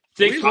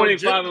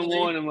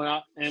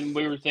 625-1, and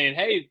we were saying,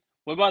 hey,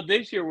 what about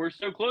this year? We're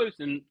so close.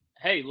 And,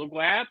 hey, look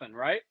what happened,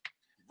 right?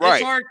 Right.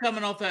 It's hard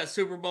coming off that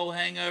Super Bowl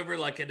hangover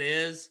like it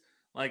is.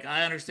 Like,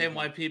 I understand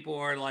why people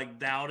are, like,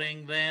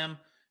 doubting them.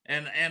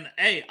 And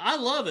hey, I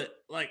love it.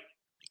 Like,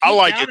 I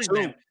like it too.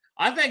 Them.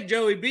 I think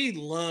Joey B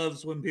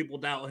loves when people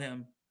doubt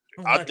him.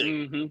 I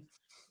think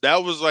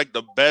that was like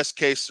the best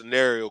case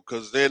scenario,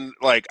 because then,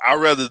 like,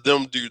 I'd rather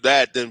them do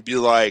that than be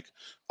like,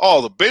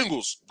 oh, the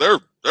Bengals,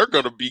 they're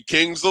gonna be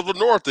kings of the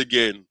North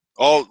again.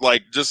 All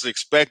like just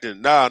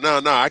expecting. No.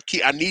 I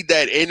need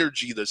that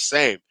energy the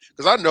same,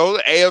 because I know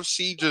the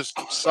AFC just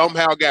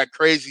somehow got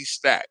crazy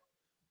stacked.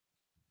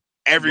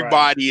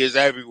 Everybody is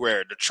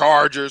everywhere. The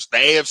Chargers, the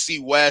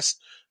AFC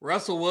West.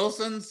 Russell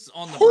Wilson's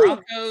on the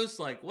Broncos.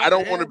 Like, what I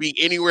don't want to be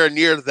anywhere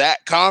near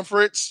that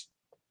conference,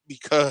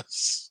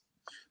 because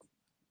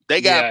They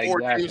got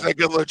four teams that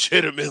can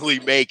legitimately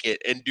make it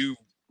and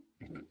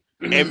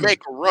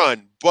make a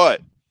run.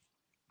 But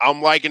I'm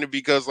liking it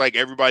because like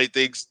everybody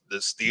thinks the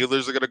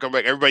Steelers are going to come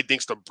back. Everybody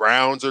thinks the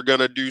Browns are going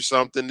to do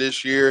something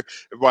this year.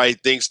 Everybody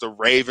thinks the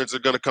Ravens are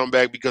going to come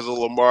back because of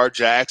Lamar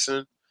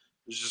Jackson.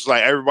 It's just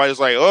like everybody's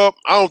like, oh,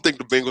 I don't think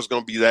the Bengals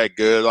going to be that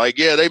good. Like,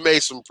 yeah, they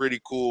made some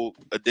pretty cool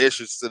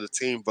additions to the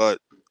team, but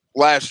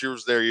last year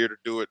was their year to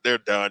do it. They're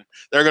done.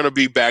 They're going to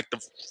be back to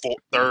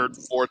third,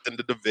 fourth in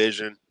the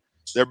division.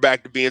 They're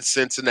back to being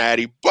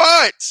Cincinnati,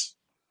 but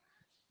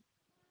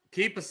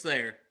keep us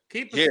there.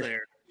 Keep us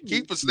there.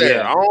 Keep us there.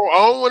 Yeah. I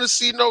don't want to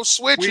see no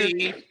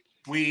switching.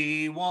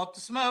 We want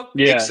the smoke.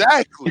 Yeah.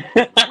 Exactly.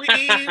 We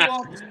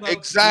want the smoke.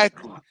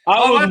 Exactly.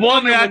 I was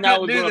wondering when that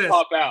was going to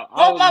pop out.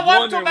 Well, my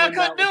wife told me I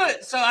couldn't do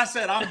it. So I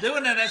said, I'm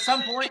doing it at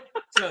some point.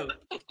 So,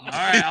 all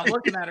right, I'm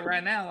looking at it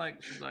right now.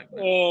 Like, she's like,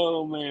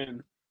 oh,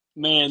 man.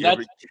 Man,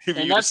 that's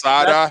the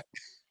side eye.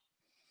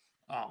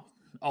 Oh,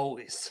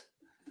 always.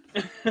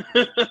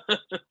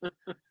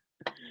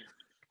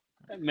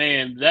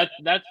 Man,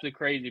 that's the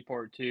crazy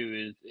part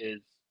too. Is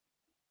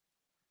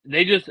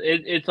they just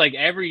it's like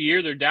every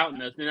year they're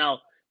doubting us. Now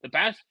the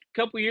past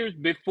couple years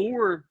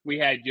before we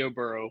had Joe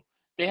Burrow,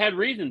 they had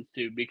reasons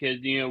to because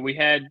we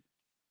had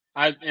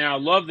I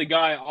love the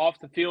guy off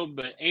the field,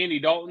 but Andy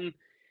Dalton,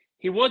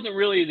 he wasn't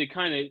really the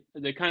kind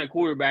of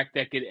quarterback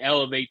that could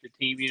elevate the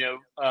team.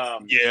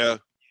 Yeah.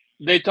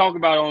 They talk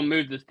about on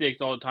Move the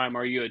Sticks all the time.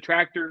 Are you a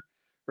tractor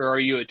or are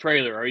you a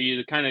trailer? Are you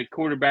the kind of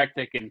quarterback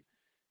that can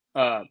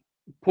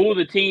pull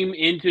the team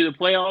into the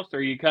playoffs, or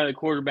are you kind of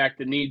quarterback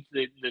that needs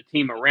the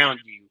team around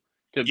you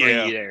to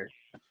bring you there?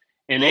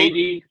 And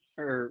AD,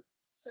 or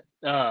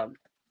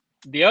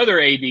the other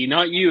AD,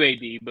 not you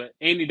AD, but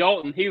Andy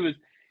Dalton, he was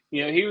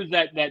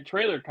that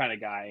trailer kind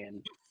of guy.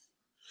 And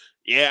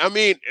yeah, I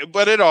mean,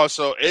 but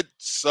it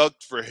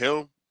sucked for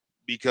him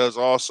because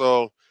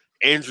also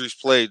Andrews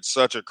played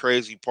such a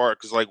crazy part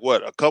because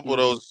a couple of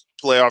those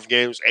playoff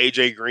games,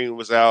 AJ Green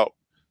was out.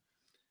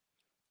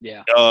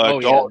 Yeah.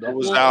 Dalton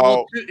was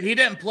out. He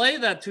didn't play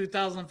that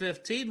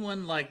 2015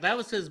 one. That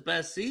was his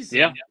best season.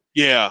 Yeah.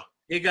 Yeah.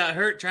 He got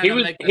hurt trying to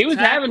make He was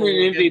having an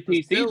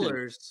MVP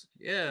season.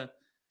 Yeah.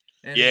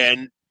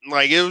 And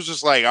it was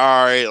just all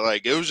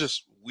right. It was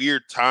just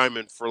weird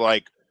timing for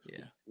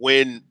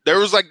when there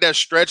was that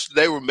stretch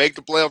they would make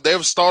the playoff. They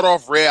would start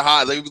off red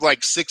hot. They would be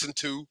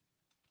 6-2.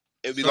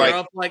 It'd be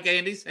up like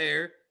Andy's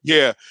hair.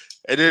 Yeah.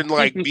 And then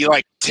be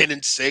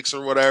 10-6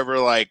 or whatever.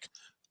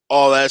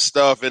 All that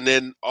stuff, and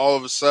then all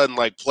of a sudden,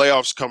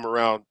 playoffs come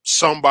around,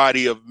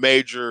 somebody of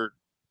major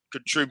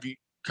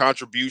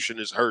contribution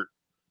is hurt.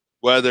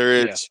 Whether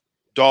it's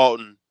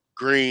Dalton,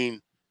 Green,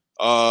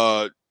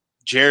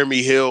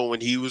 Jeremy Hill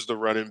when he was the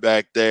running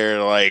back there,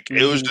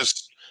 it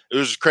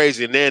was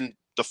crazy. And then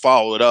to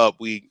follow it up,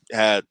 we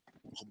had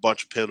a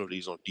bunch of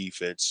penalties on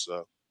defense.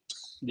 So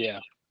yeah.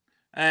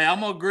 Hey,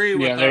 I'm gonna agree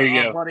with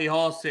our buddy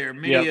Hoss here.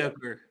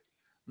 Mediocre.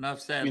 Enough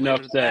said.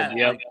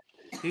 Yep.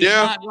 He's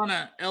not going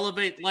to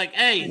elevate.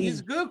 He's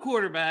a good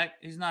quarterback.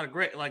 He's not a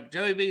great –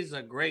 Joey B is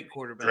a great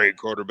quarterback. Great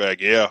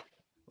quarterback, yeah.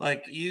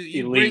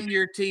 You bring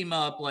your team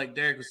up, like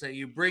Derek would say,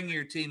 you bring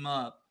your team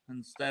up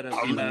instead of,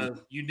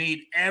 you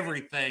need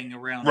everything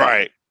around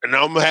right. Them. And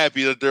I'm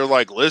happy that they're,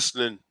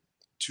 listening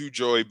to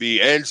Joey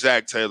B and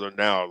Zach Taylor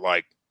now.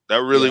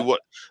 That really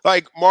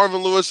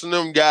Marvin Lewis and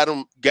them got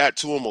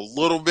to him a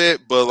little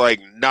bit, but,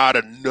 not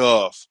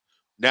enough.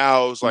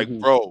 Now it's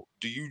bro,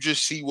 do you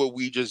just see what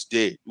we just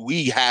did?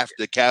 We have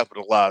to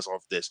capitalize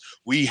off this.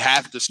 We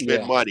have to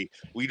spend money.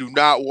 We do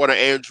not want an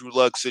Andrew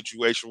Luck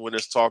situation when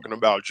it's talking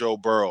about Joe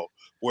Burrow,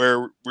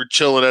 where we're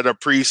chilling at a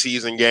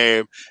preseason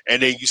game,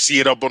 and then you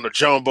see it up on the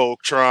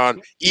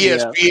Jumbotron.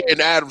 ESPN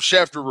and Adam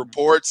Schefter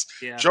reports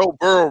Joe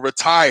Burrow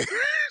retires.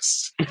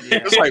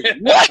 It's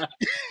what?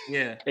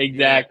 Yeah,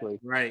 exactly.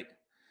 Yeah, right.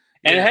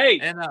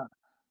 And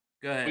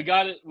go ahead.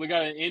 We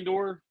got an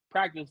indoor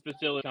practice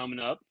facility coming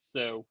up.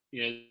 So,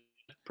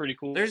 pretty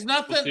cool. There's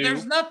nothing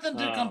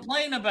to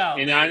complain about.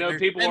 And I know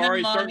people are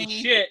already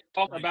starting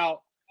talking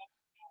about.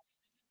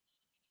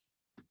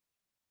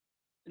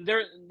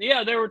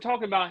 They were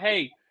talking about,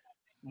 hey,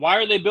 why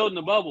are they building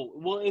a bubble?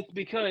 Well, it's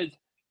because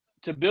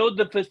to build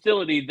the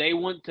facility they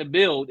want to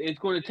build, it's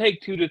going to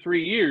take 2 to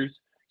 3 years.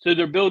 So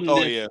they're building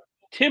this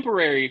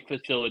temporary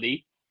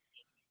facility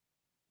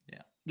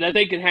that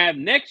they can have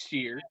next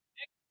year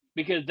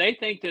because they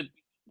think that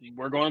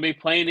we're going to be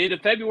playing into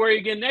February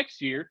again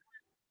next year.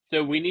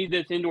 So we need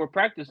this indoor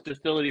practice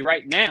facility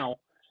right now.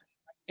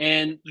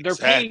 And they're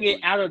paying it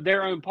out of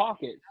their own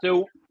pocket.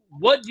 So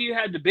what do you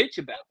have to bitch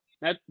about?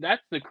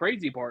 That's the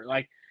crazy part.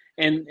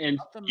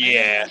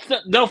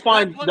 They'll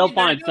find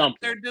something.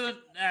 They're doing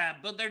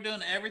but they're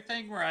doing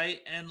everything right.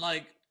 And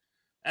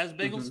as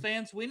Bengals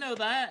fans, we know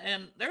that.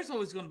 And there's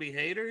always going to be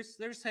haters.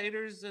 There's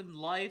haters in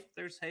life.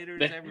 There's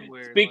haters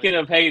everywhere. Speaking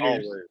of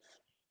haters.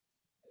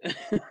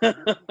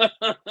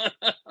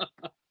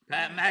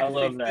 Pat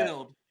McAfee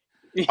field.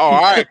 Oh,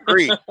 I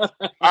agree.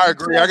 I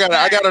agree. I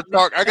gotta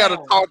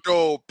talk to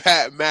old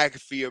Pat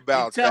McAfee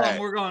about tell that.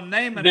 him we're gonna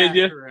name it Did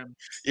you? after him.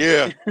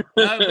 Yeah.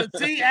 But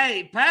see,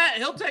 hey, Pat,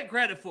 he'll take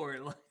credit for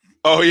it.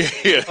 Oh yeah.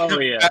 Yeah. Oh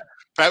yeah.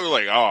 Pat was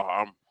like,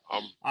 oh,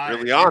 I'm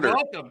really You're honored.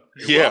 welcome.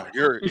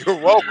 You're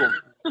welcome.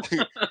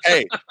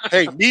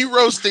 hey, me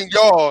roasting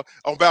y'all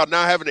about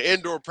not having an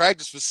indoor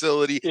practice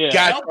facility. Yeah.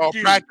 Got y'all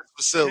practice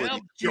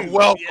facility. You're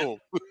welcome.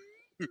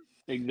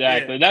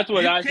 Exactly. That's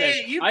what I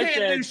said. You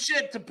can't do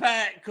shit to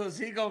Pat because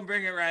he's gonna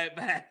bring it right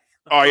back.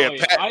 Oh yeah,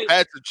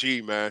 Pat's a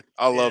G, man.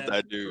 I love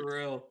that dude. For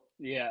real.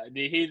 Yeah,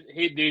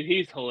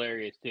 he's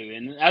hilarious too,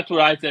 and that's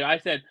what I said. I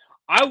said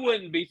I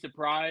wouldn't be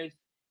surprised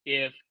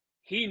if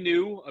he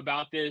knew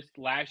about this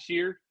last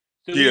year,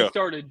 so he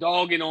started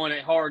dogging on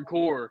it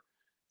hardcore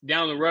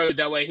down the road.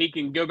 That way, he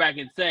can go back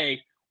and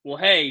say, "Well,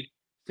 hey,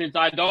 since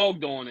I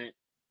dogged on it,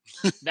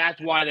 that's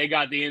why they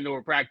got the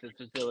indoor practice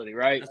facility,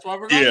 right?" That's why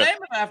we're gonna name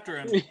it after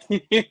him.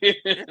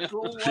 It's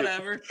cool,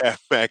 whatever. Pat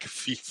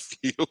McAfee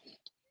Field.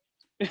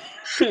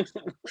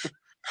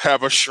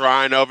 Have a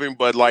shrine of him,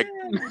 but like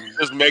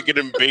just making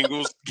him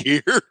Bengals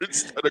gear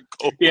instead of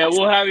Colts. Yeah,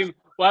 we'll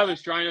have a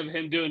shrine of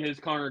him doing his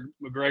Conor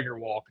McGregor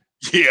walk.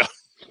 Yeah.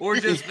 Or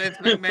just Vince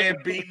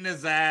McMahon beating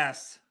his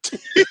ass.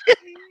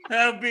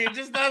 That'll be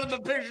just nothing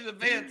but pictures of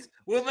Vince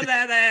whipping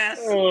that ass.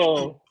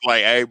 Oh.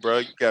 Like, hey, bro,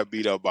 you got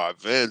beat up by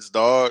Vince,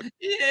 dog.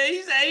 Yeah,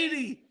 he's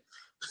 80.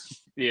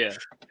 Yeah.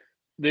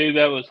 Dude,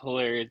 that was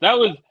hilarious. That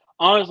was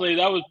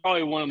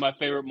probably one of my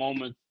favorite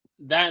moments.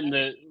 That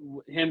and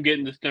him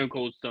getting the Stone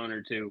Cold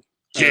Stunner too.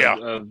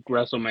 Of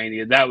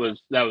WrestleMania. That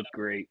was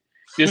great.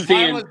 Just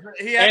seeing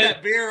he had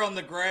that beer on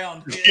the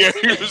ground. Yeah,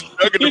 he was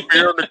chugging the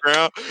beer on the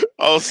ground.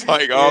 I was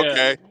like,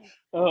 okay.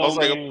 Oh, I was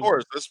like, of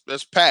course,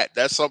 that's Pat.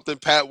 That's something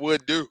Pat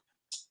would do.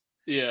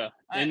 Yeah.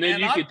 And then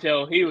you could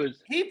tell he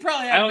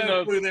probably had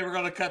no clue they were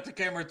going to cut the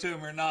camera to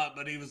him or not,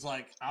 but he was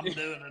like, I'm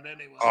doing it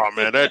anyway. Oh,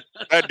 man,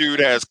 that dude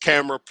has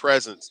camera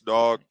presence,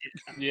 dog.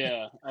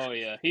 Yeah. Oh,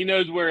 yeah. He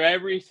knows where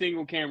every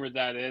single camera's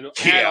at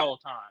all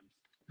times.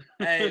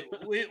 Hey,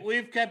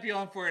 we've kept you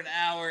on for an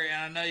hour,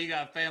 and I know you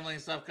got family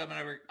and stuff coming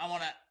over. I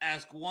want to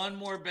ask one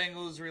more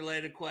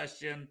Bengals-related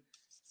question.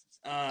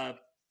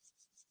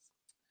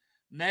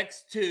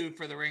 Next two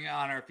for the Ring of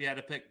Honor, if you had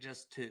to pick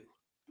just two.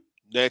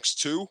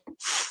 Next two?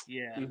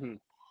 Yeah. Mm-hmm.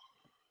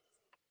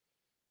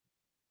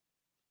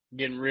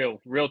 Getting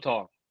real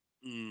talk.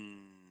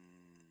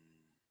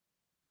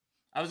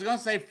 I was going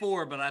to say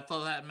four, but I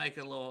thought that'd make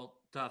it a little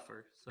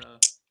tougher. So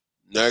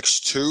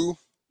next two?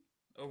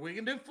 Or we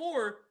can do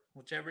four,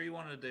 whichever you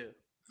want to do.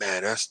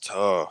 Man, that's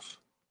tough.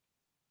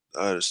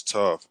 That is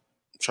tough.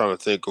 I'm trying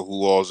to think of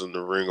who all's in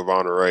the Ring of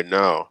Honor right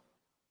now.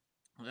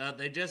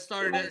 They just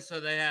started it, so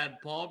they had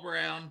Paul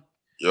Brown,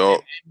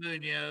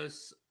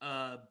 Munoz,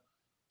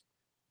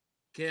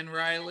 Ken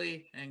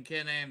Riley, and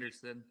Ken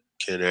Anderson.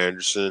 Ken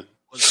Anderson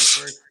was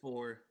the first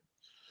four.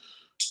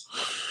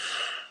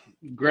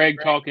 Greg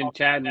talking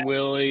Chad and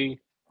Willie.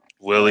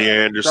 Willie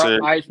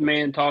Anderson.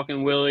 Iceman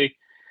talking Willie.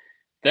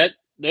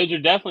 Those are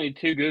definitely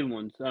two good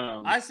ones.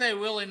 I say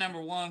Willie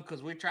number one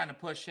because we're trying to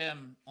push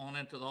him on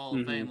into the Hall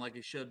of Fame like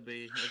he should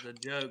be. It's a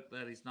joke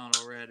that he's not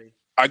already.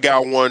 I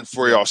got one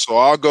for y'all. So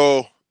I'll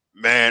go,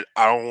 man,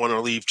 I don't want to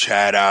leave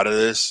Chad out of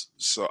this.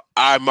 So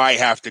I might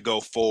have to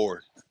go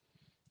forward.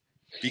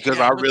 Because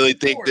I really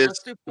think this.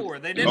 Let's do four.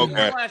 They didn't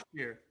last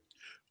year.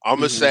 I'm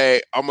going to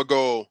say, I'm going to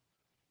go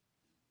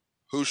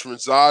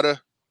Hushmanzada,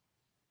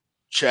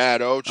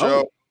 Chad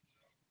Ocho,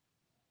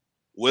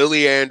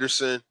 Willie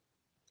Anderson,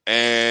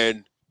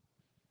 and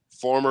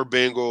former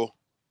Bengal,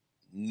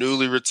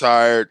 newly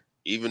retired,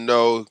 even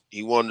though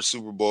he won the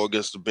Super Bowl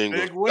against the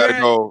Bengals.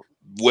 Gotta go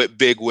with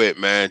Big Whit,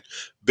 man.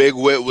 Big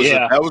Whit was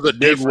that was a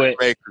difference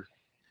maker.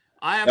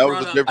 I have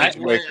brought up Big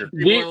Whit, and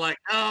people are like,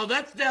 "Oh,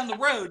 that's down the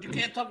road. You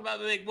can't talk about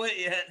Big Whit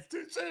yet. It's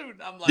too soon."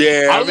 I'm like,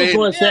 I was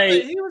going to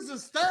say he was a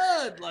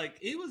stud. Like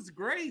he was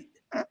great.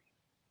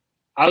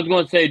 I was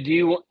going to say,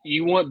 do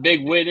you want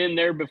Big Whit in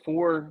there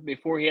before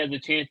he has a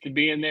chance to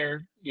be in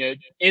there? You know,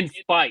 in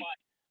spite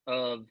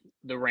of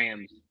the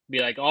Rams, be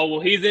like, oh well,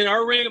 he's in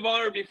our Ring of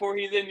Honor before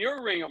he's in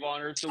your Ring of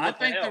Honor. So I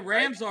think the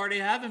Rams already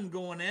have him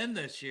going in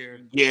this year.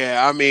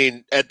 Yeah, I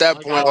mean, at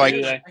that point, I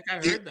think I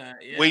heard that.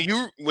 Yeah.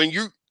 When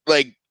you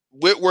like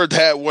Whitworth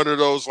had one of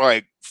those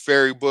like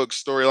fairy book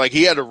story, like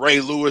he had a Ray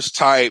Lewis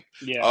type,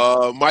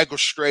 Michael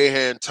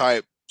Strahan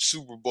type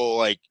Super Bowl.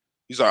 Like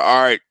he's like,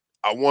 all right,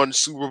 I won the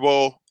Super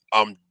Bowl,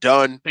 I'm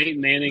done. Peyton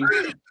Manning.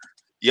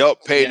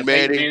 Yep, Peyton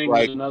Manning. Peyton Manning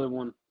like was another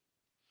one.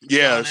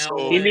 Yeah,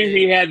 so he knew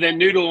he had that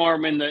noodle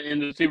arm in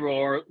the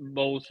Super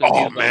Bowl.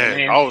 So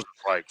man, I was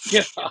like,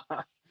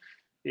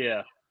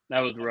 yeah, that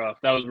was rough.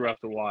 That was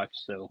rough to watch.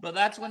 So, but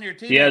that's when your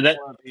team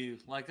love you.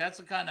 Like that's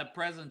the kind of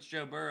presence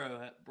Joe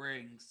Burrow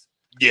brings.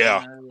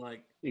 Yeah, you know,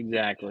 like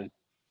exactly.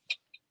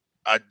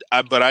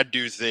 But I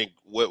do think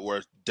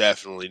Whitworth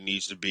definitely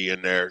needs to be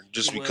in there,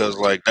 just because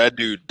like that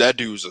dude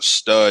was a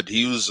stud.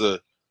 He was a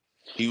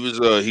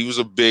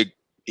big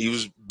He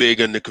was big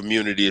in the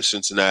community of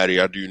Cincinnati.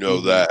 I do know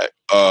Mhm.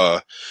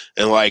 that.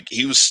 And like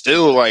he was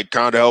still like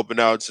kind of helping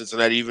out in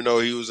Cincinnati, even though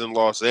he was in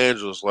Los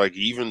Angeles. Like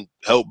he even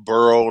helped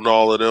Burrow and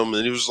all of them.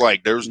 And he was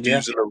like, there's Yeah.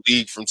 dudes in the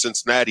league from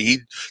Cincinnati. He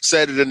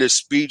said it in his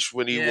speech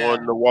when he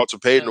won the Walter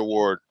Payton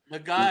Award. The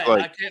guy,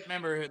 like- I can't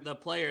remember the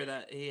player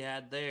that he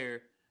had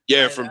there.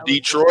 Yeah, That from was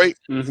Detroit.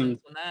 Mhm.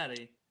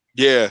 Cincinnati.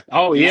 Yeah.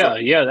 Oh He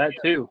was yeah, that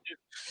too.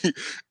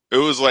 It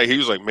was like he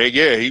was like, man,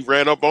 yeah, he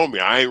ran up on me.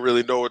 I ain't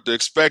really know what to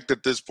expect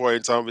at this point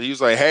in time. But he was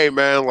like, hey,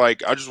 man,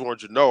 like I just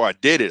want you to know I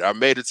did it. I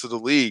made it to the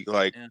league.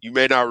 Like you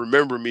may not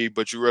remember me,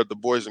 but you were at the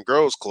Boys and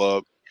Girls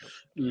Club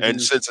in Mhm.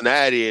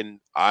 Cincinnati,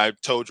 and I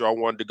told you I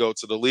wanted to go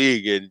to the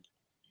league, and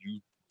you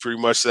pretty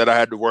much said I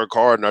had to work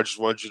hard, and I just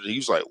wanted you to. He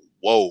was like,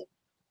 whoa,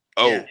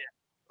 oh, Yeah.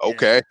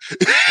 okay,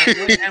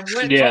 And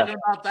when Yeah. talking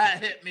about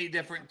that hit me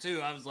different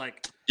too. I was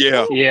like,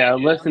 yeah. "Ooh, Yeah,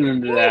 listening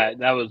to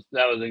that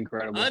was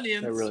incredible.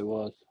 Onions. That really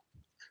was.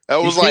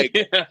 That was like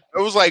Yeah.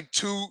 it was like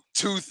two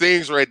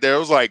things right there. It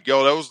was like,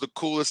 yo, that was the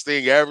coolest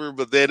thing ever.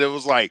 But then it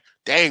was like,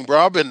 dang,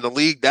 bro, I've been in the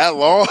league that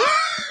long.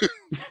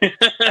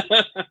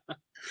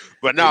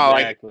 But no,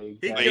 exactly.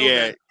 he But killed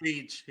yeah. that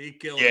speech. He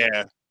killed it.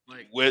 yeah,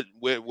 Like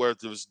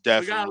Whitworth was we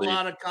got a definitely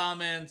lot of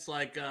comments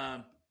like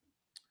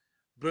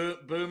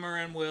Boomer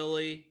and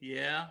Willie.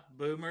 Yeah,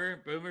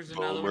 Boomer's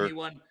another Boomer.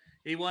 one.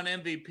 He won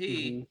MVP.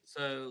 Mhm.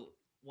 So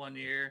 1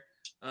 year.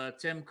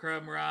 Tim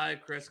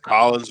Crumrye, Chris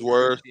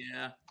Collinsworth.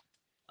 Yeah.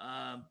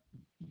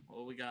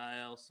 What we got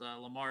else?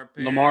 Lamar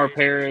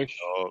Parrish.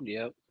 Oh.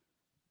 Yep.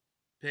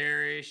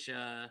 Parrish,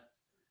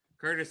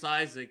 Curtis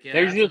Isaac. Yeah,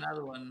 There's that's just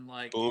another one.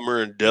 Like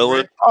Boomer and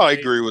Dylan. Oh, I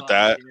agree with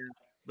that. Yeah.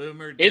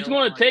 Boomer. it's Dylan,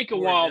 going to like take a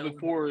Corey while Dillon.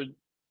 before.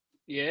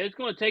 Yeah, it's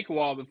going to take a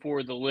while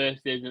before the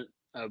list isn't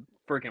a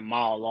freaking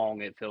mile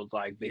long. It feels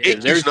like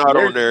because Ickey's not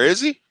on there,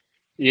 is he?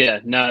 Yeah,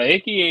 no,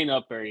 Icky ain't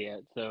up there yet.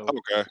 So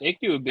Okay.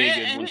 Icky would be a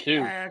good one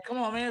too. Come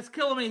on, man, it's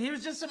killing me. He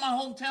was just in my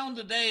hometown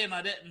today, and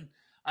I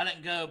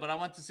didn't go, but I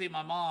went to see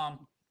my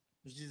mom.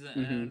 She's in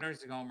a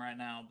nursing home right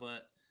now,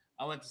 but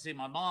I went to see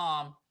my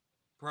mom.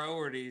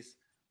 Priorities.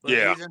 But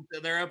Yeah.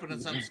 they're opening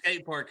some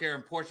skate park here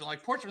in Portsmouth.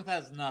 Like Portsmouth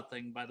has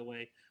nothing, by the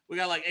way. We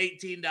got like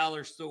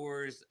 $18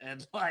 stores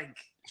and like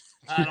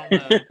I don't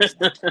know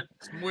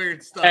some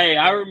weird stuff. Hey,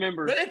 I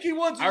remember. But Icky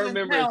Woods was I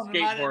remember in a town, skate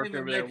and I didn't park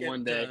even over there make it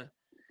one day.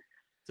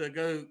 to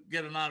go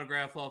get an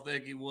autograph off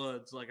Icky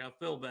Woods. Like I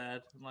feel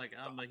bad. Like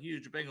I'm a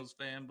huge Bengals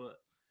fan, but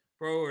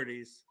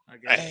priorities, I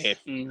guess. Hey,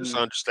 it's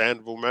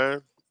understandable,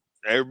 man.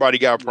 Everybody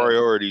got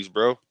priorities,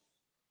 bro.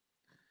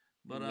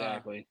 But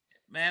exactly.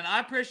 Man, I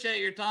appreciate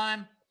your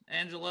time,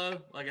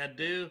 Angelo. Like I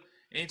do.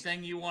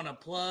 Anything you want to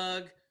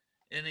plug?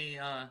 Anything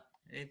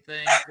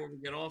before we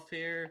get off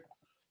here?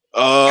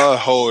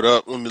 Hold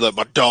up. Let me let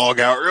my dog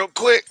out real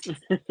quick.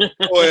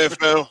 Go ahead,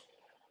 Phil.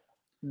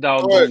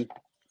 Dog going,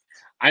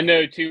 I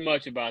know too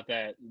much about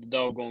that. The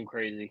dog going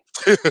crazy.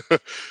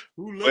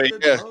 Who let the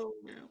dog out?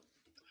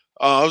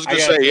 I was gonna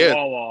say, yeah.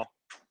 Wawa.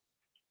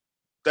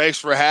 Thanks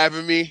for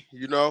having me.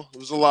 You know, it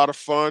was a lot of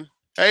fun.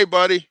 Hey,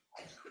 buddy.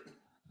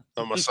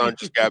 Oh, my son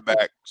just got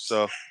back,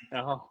 so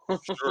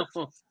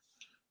sure.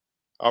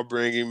 I'll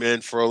bring him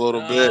in for a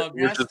little bit.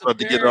 We're just about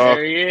to get off.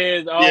 There he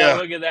is. Oh, yeah.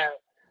 Look at that.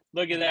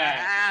 Look at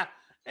that.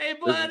 Hey,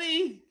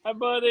 buddy. Hi,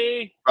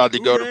 buddy. About to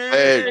go to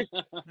bed.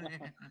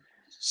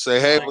 Say,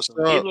 hey, what's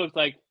up?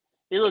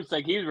 He looks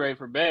like he's ready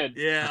for bed.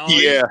 Yeah.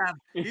 Yeah.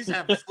 He's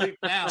having sleep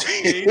now.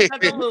 He's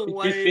got a little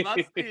wave. I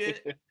see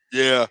it.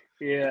 Yeah.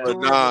 Yeah. But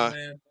Adorable,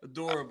 man.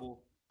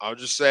 Adorable. I'll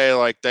just say,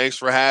 like, thanks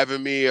for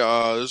having me.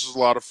 This was a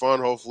lot of fun.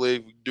 Hopefully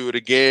we can do it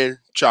again.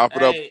 Chop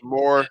it up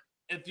more.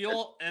 If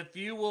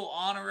you will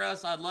honor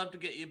us, I'd love to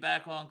get you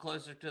back on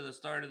closer to the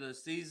start of the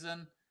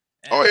season.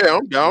 And,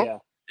 I'm down. Yeah.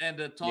 And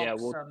to talk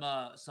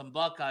some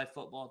Buckeye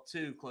football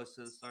too, close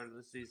to the start of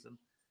the season.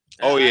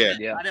 I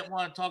didn't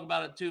want to talk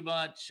about it too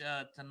much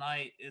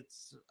tonight.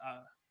 It's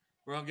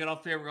we're gonna get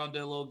off here. We're gonna do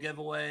a little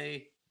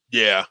giveaway.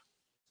 Yeah.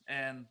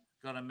 And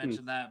gonna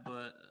mention that,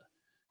 but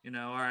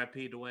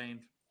R.I.P. Dwayne.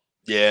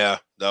 Yeah,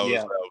 that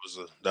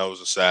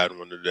was a sad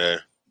one today.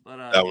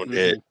 But that one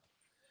hit.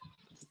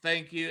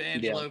 Thank you,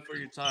 Angelo, for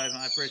your time.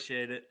 I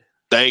appreciate it.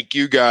 Thank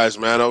you guys,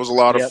 man. That was a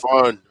lot of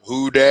fun.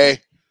 Who day?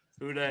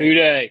 Who day? Who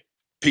day?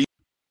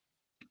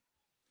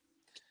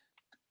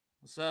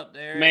 What's up,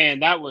 Derek? Man,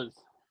 that was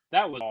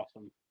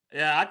awesome.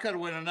 Yeah, I could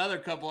win another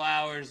couple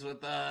hours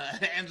with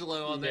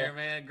Angelo on there,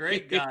 man.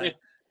 Great guy.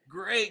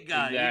 Great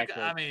guy.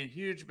 Exactly.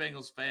 Huge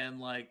Bengals fan.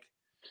 Like,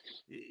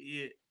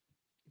 you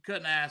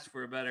couldn't ask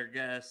for a better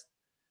guest.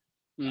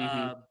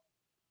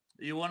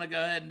 You want to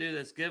go ahead and do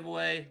this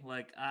giveaway?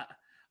 Like,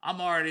 I'm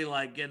already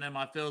like getting in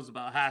my feels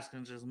about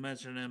Haskins just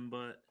mentioning him,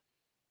 but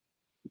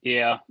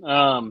yeah.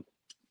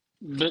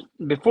 But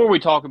before we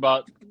talk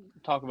about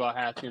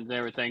Haskins and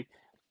everything,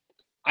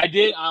 I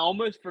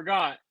almost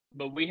forgot,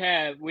 but we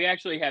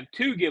actually have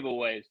two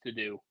giveaways to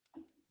do,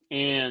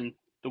 and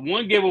the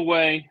one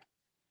giveaway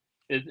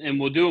is, and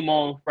we'll do them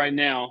all right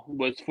now,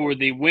 was for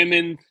the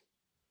women's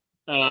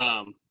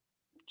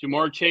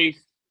Jamar Chase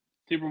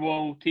Super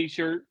Bowl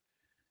T-shirt.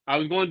 I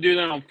was going to do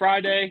that on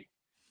Friday,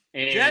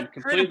 and Jet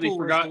completely Critipool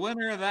forgot. was the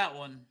winner of that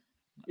one.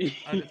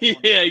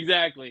 Yeah,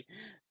 exactly.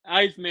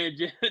 Iceman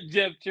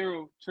Jeff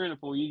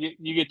Trinipool,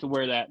 you get to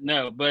wear that.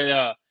 No,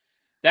 but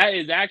that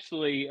is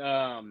actually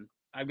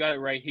I've got it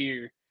right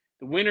here.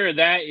 The winner of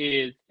that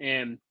is,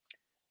 and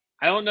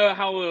I don't know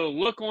how it'll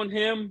look on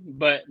him,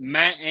 but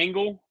Matt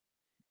Angle.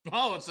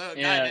 Oh, so a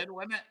guy did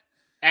win it?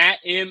 At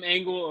M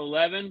Angle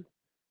 11.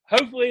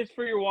 Hopefully it's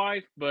for your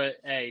wife, but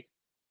hey,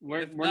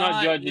 we're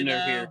not judging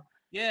her here.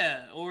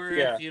 Yeah, or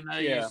Yeah, if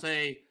you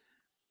say,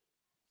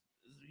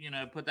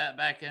 put that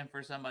back in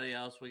for somebody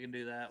else, we can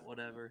do that.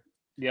 Whatever.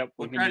 Yep,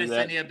 we'll try to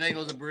send you a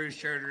Bengals and Brews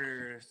shirt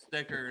or a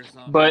sticker or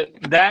something. But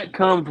that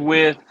comes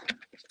with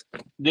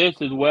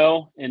this as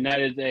well, and that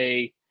is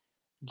a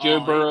Joe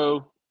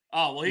Burrow he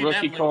rookie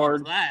definitely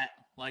card. Wants that.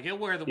 Like he'll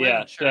wear the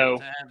women's shirt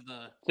to have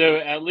the. So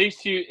at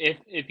least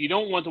if you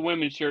don't want the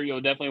women's shirt,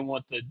 you'll definitely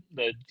want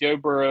the Joe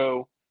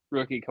Burrow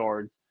rookie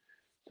card.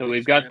 So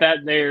we've got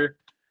that there.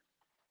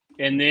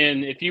 And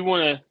then if you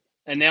want to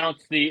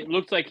announce it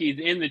looks like he's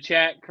in the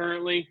chat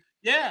currently.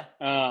 Yeah.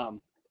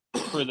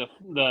 For the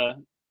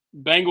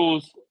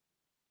Bengals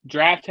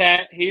draft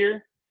hat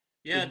here.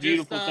 Yeah, this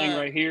beautiful thing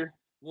right here.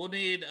 We'll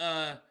need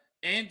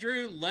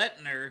Andrew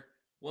Letner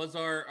was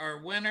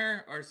our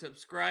winner, our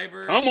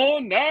subscriber. Come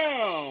on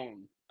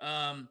down.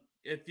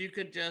 If you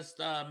could just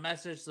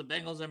message the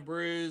Bengals and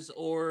Brews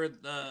or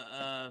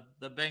the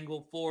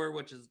Bengal 4,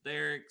 which is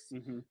Derek's,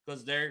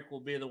 because Derek will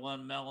be the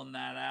one mailing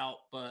that out.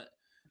 But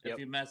if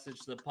you message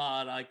the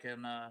pod, I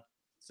can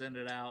send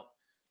it out.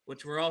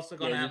 Which we're also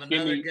going to have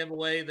another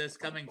giveaway this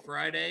coming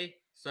Friday.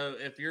 So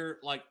if you're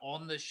like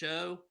on the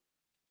show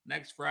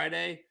next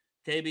Friday,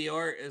 KB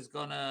Art is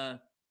gonna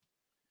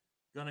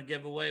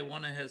give away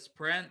one of his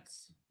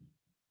prints.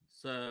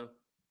 So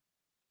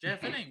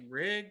Jeff, it ain't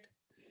rigged.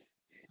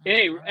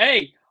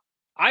 Hey,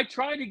 I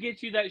tried to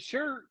get you that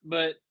shirt,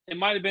 but it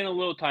might have been a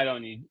little tight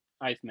on you,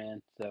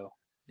 Iceman. So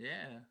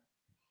yeah.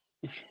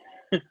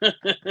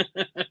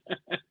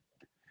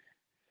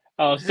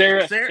 Oh,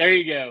 Sarah, there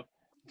you go.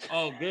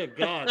 Oh, good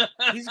God.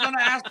 He's going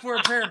to ask for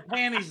a pair of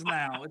panties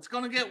now. It's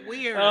going to get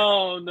weird.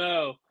 Oh,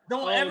 no.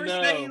 Don't ever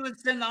say you would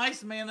send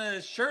Iceman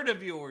a shirt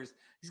of yours.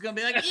 He's going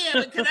to be like, yeah,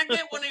 but can I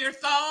get one of your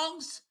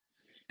thongs?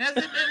 Has it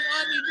been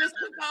one you just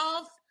took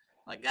off?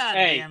 Like, God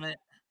damn it.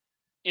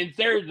 In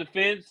Sarah's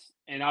defense,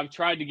 and I've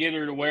tried to get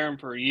her to wear them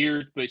for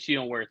years, but she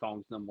don't wear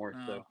thongs no more.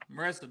 So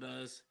Marissa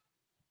does.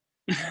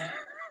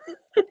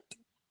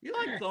 You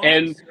like thongs,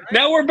 and right?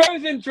 now we're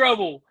both in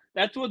trouble.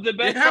 That's what the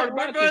best part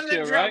about this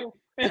show, right?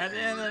 At the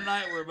end of the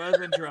night, we're both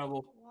in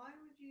trouble. Why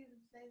would you even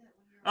say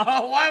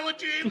that? Why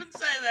would you even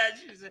say that?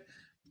 She said,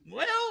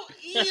 well,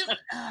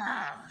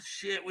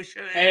 shit, we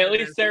should have. Hey, at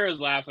least Sarah's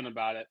laughing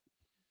about it.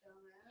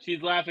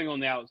 She's laughing on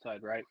the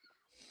outside, right?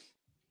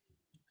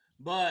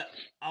 But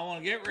I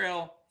want to get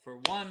real for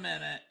 1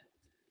 minute.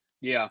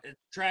 Yeah.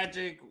 It's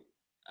tragic.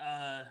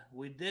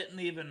 We didn't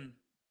even...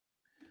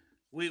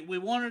 We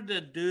wanted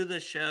to do the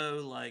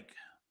show, like...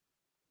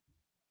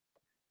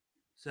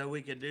 So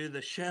we could do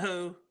the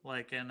show,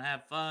 like, and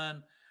have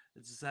fun.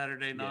 It's a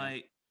Saturday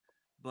night.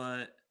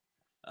 But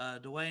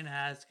Dwayne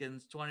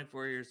Haskins,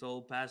 24 years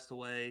old, passed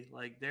away.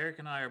 Like, Derek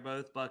and I are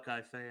both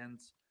Buckeye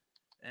fans.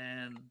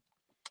 And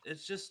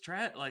it's just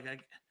tragic. Like,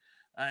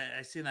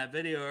 I seen that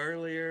video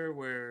earlier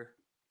where,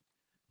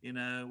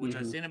 which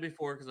I've seen it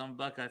before because I'm a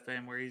Buckeye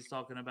fan, where he's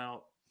talking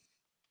about.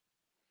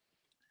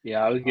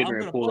 Yeah, I was getting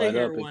ready to pull that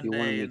up if you wanted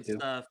me to.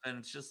 Stuff, and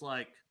it's just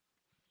like,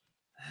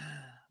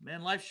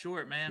 man, life's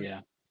short, man. Yeah.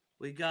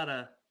 We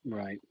gotta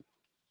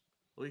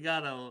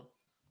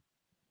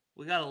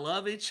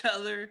love each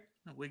other.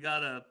 We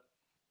gotta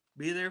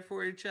be there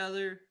for each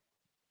other.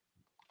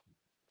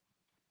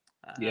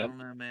 I don't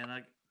know,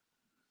 man.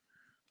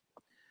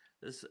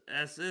 This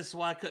is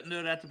why I couldn't do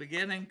it at the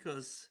beginning,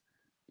 because.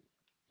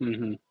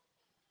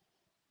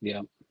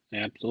 Yeah,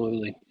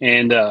 absolutely.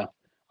 And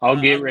I'll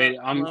get ready.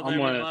 I'm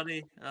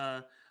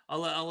gonna.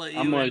 I'll let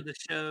you end the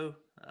show.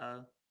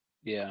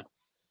 Yeah,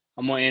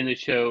 I'm gonna end the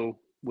show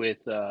with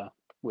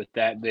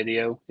that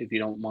video, if you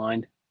don't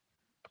mind.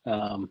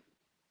 The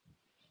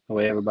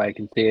way everybody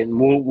can see it, and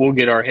we'll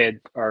get our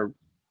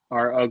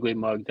ugly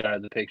mugs out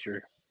of the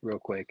picture real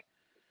quick,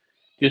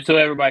 just so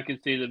everybody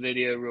can see the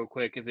video real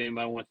quick. If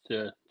anybody wants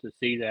to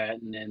see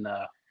that, and then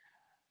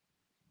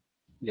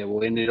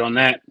we'll end it on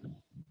that.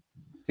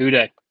 Who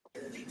day?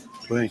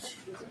 Wayne.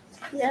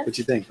 Yeah. What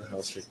you think of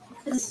Hall Street?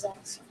 This is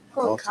awesome.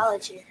 Going to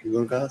college here. You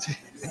going to college?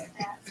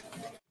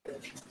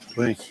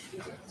 Wayne.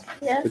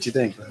 Yeah. What you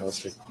think of Hall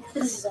Street?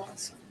 This is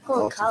awesome.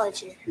 Going to college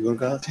here. You going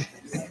to college?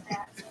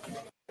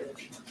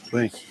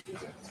 Wayne.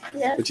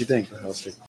 Yeah. What you think of Hall Street?